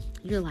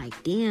 You're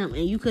like, damn.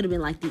 And you could have been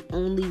like the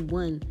only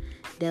one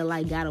that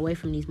like got away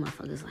from these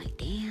motherfuckers. Like,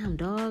 damn,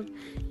 dog.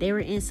 They were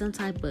in some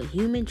type of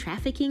human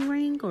trafficking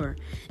ring. Or,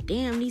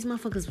 damn, these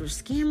motherfuckers were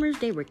scammers.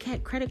 They were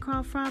credit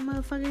card fraud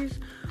motherfuckers.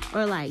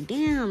 Or like,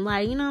 damn,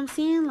 like, you know what I'm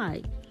saying?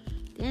 Like,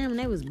 damn,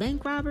 they was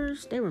bank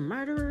robbers. They were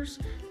murderers.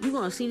 You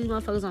gonna see these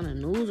motherfuckers on the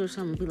news or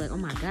something and be like, oh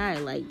my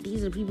God, like,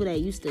 these are people that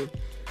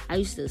I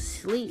used to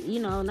sleep,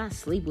 you know, not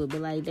sleep with, but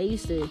like, they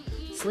used to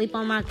sleep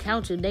on my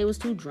couch if they was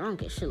too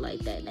drunk and shit like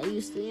that. They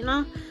used to, you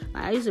know,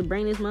 like, I used to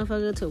bring this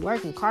motherfucker to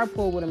work and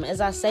carpool with him.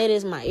 As I say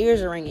this, my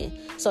ears are ringing.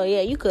 So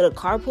yeah, you could have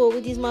carpooled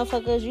with these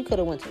motherfuckers. You could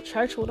have went to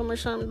church with them or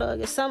something,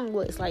 dog. It's something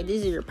where it's like,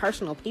 these are your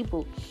personal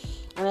people.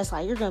 And it's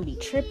like, you're gonna be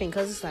tripping,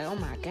 because it's like, oh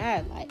my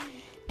God, like,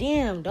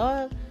 damn,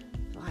 dog.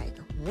 Like,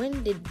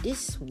 when did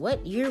this,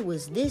 what year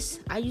was this?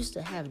 I used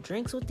to have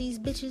drinks with these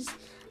bitches.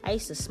 I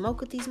used to smoke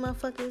with these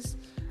motherfuckers.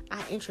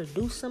 I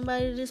introduced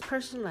somebody to this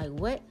person. Like,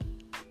 what?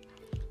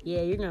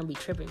 Yeah, you're going to be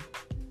tripping.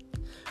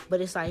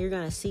 But it's like, you're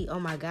going to see, oh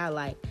my God,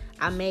 like,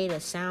 I made a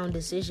sound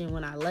decision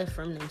when I left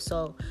from them.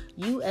 So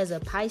you as a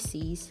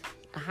Pisces,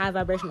 a high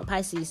vibrational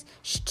Pisces,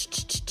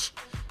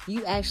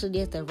 you actually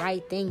did the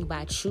right thing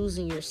by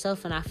choosing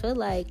yourself. And I feel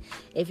like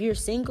if you're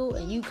single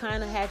and you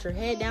kind of had your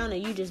head down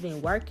and you just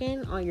been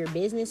working on your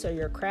business or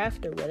your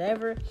craft or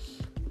whatever,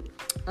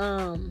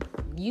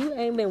 you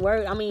ain't been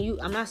worried. I mean,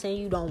 I'm not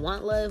saying you don't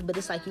want love, but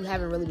it's like you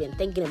haven't really been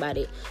thinking about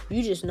it.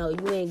 You just know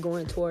you ain't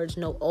going towards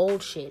no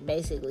old shit,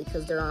 basically,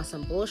 because they're on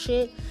some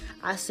bullshit.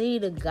 I see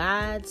the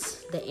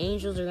gods, the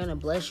angels are gonna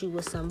bless you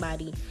with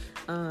somebody,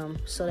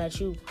 so that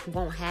you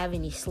won't have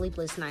any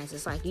sleepless nights.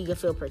 It's like you can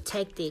feel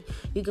protected,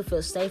 you can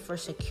feel safe or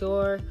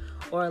secure,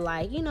 or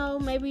like, you know,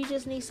 maybe you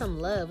just need some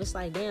love. It's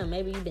like, damn,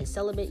 maybe you've been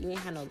celibate, you ain't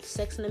had no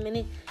sex in a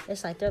minute.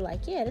 It's like, they're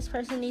like, yeah, this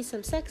person needs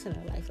some sex in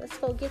her life. Let's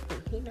go get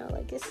them. You know,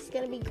 like, this is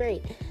gonna be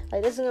great.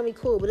 Like, this is gonna be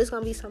cool, but it's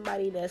gonna be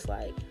somebody that's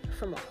like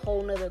from a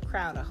whole nother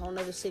crowd, a whole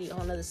nother city, a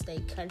whole nother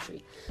state,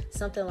 country,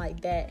 something like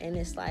that. And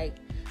it's like,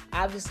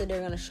 obviously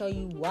they're gonna show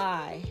you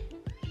why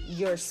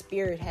your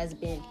spirit has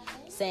been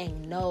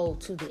saying no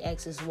to the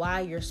exes, why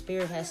your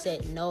spirit has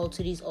said no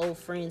to these old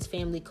friends,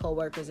 family,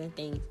 co-workers, and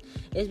things.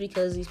 It's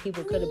because these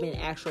people could have been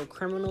actual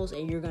criminals,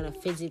 and you're gonna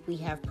physically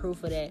have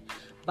proof of that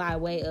by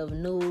way of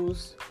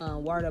news,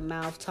 word of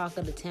mouth, talk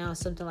of the town,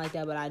 something like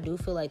that. But I do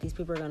feel like these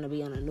people are gonna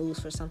be on the news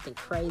for something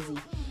crazy,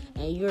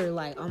 and you're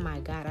like, oh my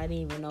God, I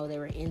didn't even know they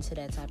were into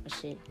that type of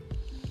shit.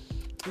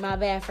 My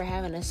bad for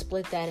having to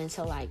split that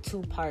into like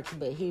 2 parts,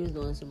 but he was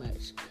doing too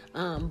much.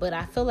 But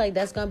I feel like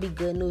that's going to be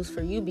good news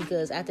for you,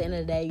 because at the end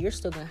of the day, you're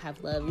still going to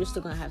have love. You're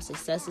still going to have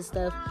success and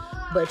stuff.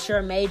 But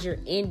your major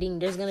ending,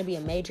 there's going to be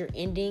a major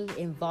ending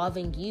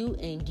involving you,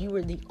 and you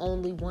were the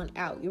only one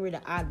out. You were the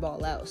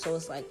oddball out. So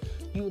it's like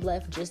you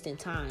left just in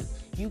time.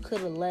 You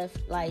could have left,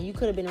 like, you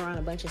could have been around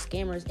a bunch of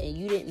scammers and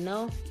you didn't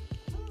know.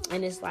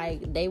 And it's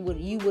like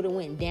you would have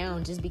went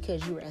down just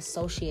because you were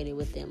associated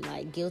with them,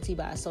 like guilty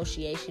by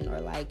association, or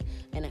like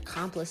an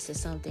accomplice to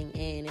something.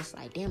 And it's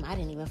like, damn, I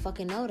didn't even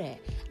fucking know that.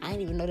 I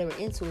didn't even know they were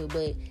into it.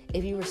 But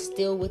if you were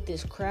still with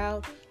this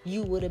crowd,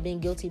 you would have been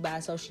guilty by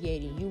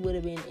associating. You would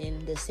have been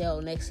in the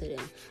cell next to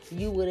them.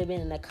 You would have been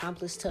an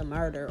accomplice to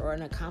murder, or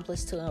an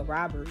accomplice to a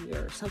robbery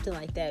or something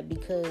like that,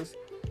 because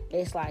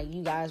it's like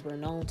you guys were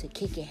known to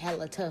kick it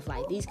hella tough.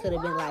 Like, these could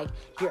have been like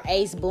your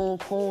ace, boon,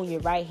 coon,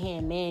 your right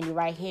hand man, your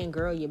right hand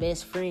girl, your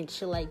best friend,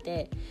 shit like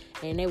that.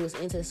 And they was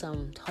into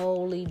some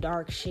totally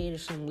dark shit or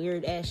some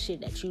weird ass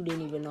shit that you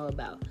didn't even know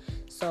about.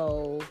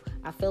 So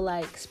I feel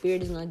like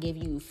spirit is gonna give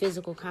you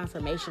physical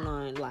confirmation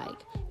on like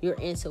your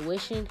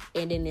intuition,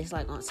 and then it's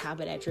like on top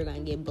of that, you're gonna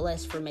get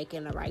blessed for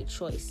making the right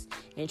choice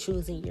and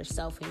choosing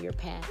yourself and your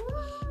path.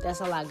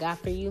 That's all I got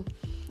for you.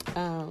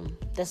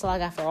 That's all I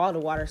got for all the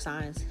water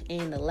signs.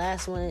 And the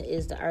last one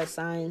is the earth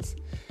signs,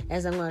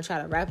 as I'm going to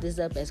try to wrap this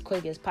up as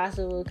quick as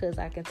possible, because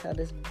I can tell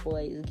this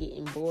boy is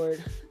getting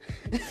bored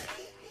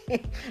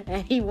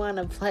and he want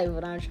to play,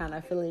 but I'm trying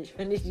to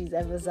finish these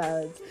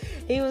episodes.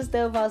 He was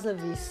still supposed to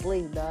be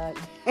asleep, dog.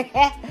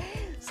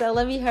 So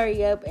let me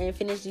hurry up and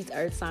finish these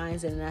earth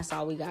signs, and that's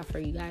all we got for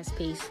you guys.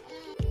 Peace.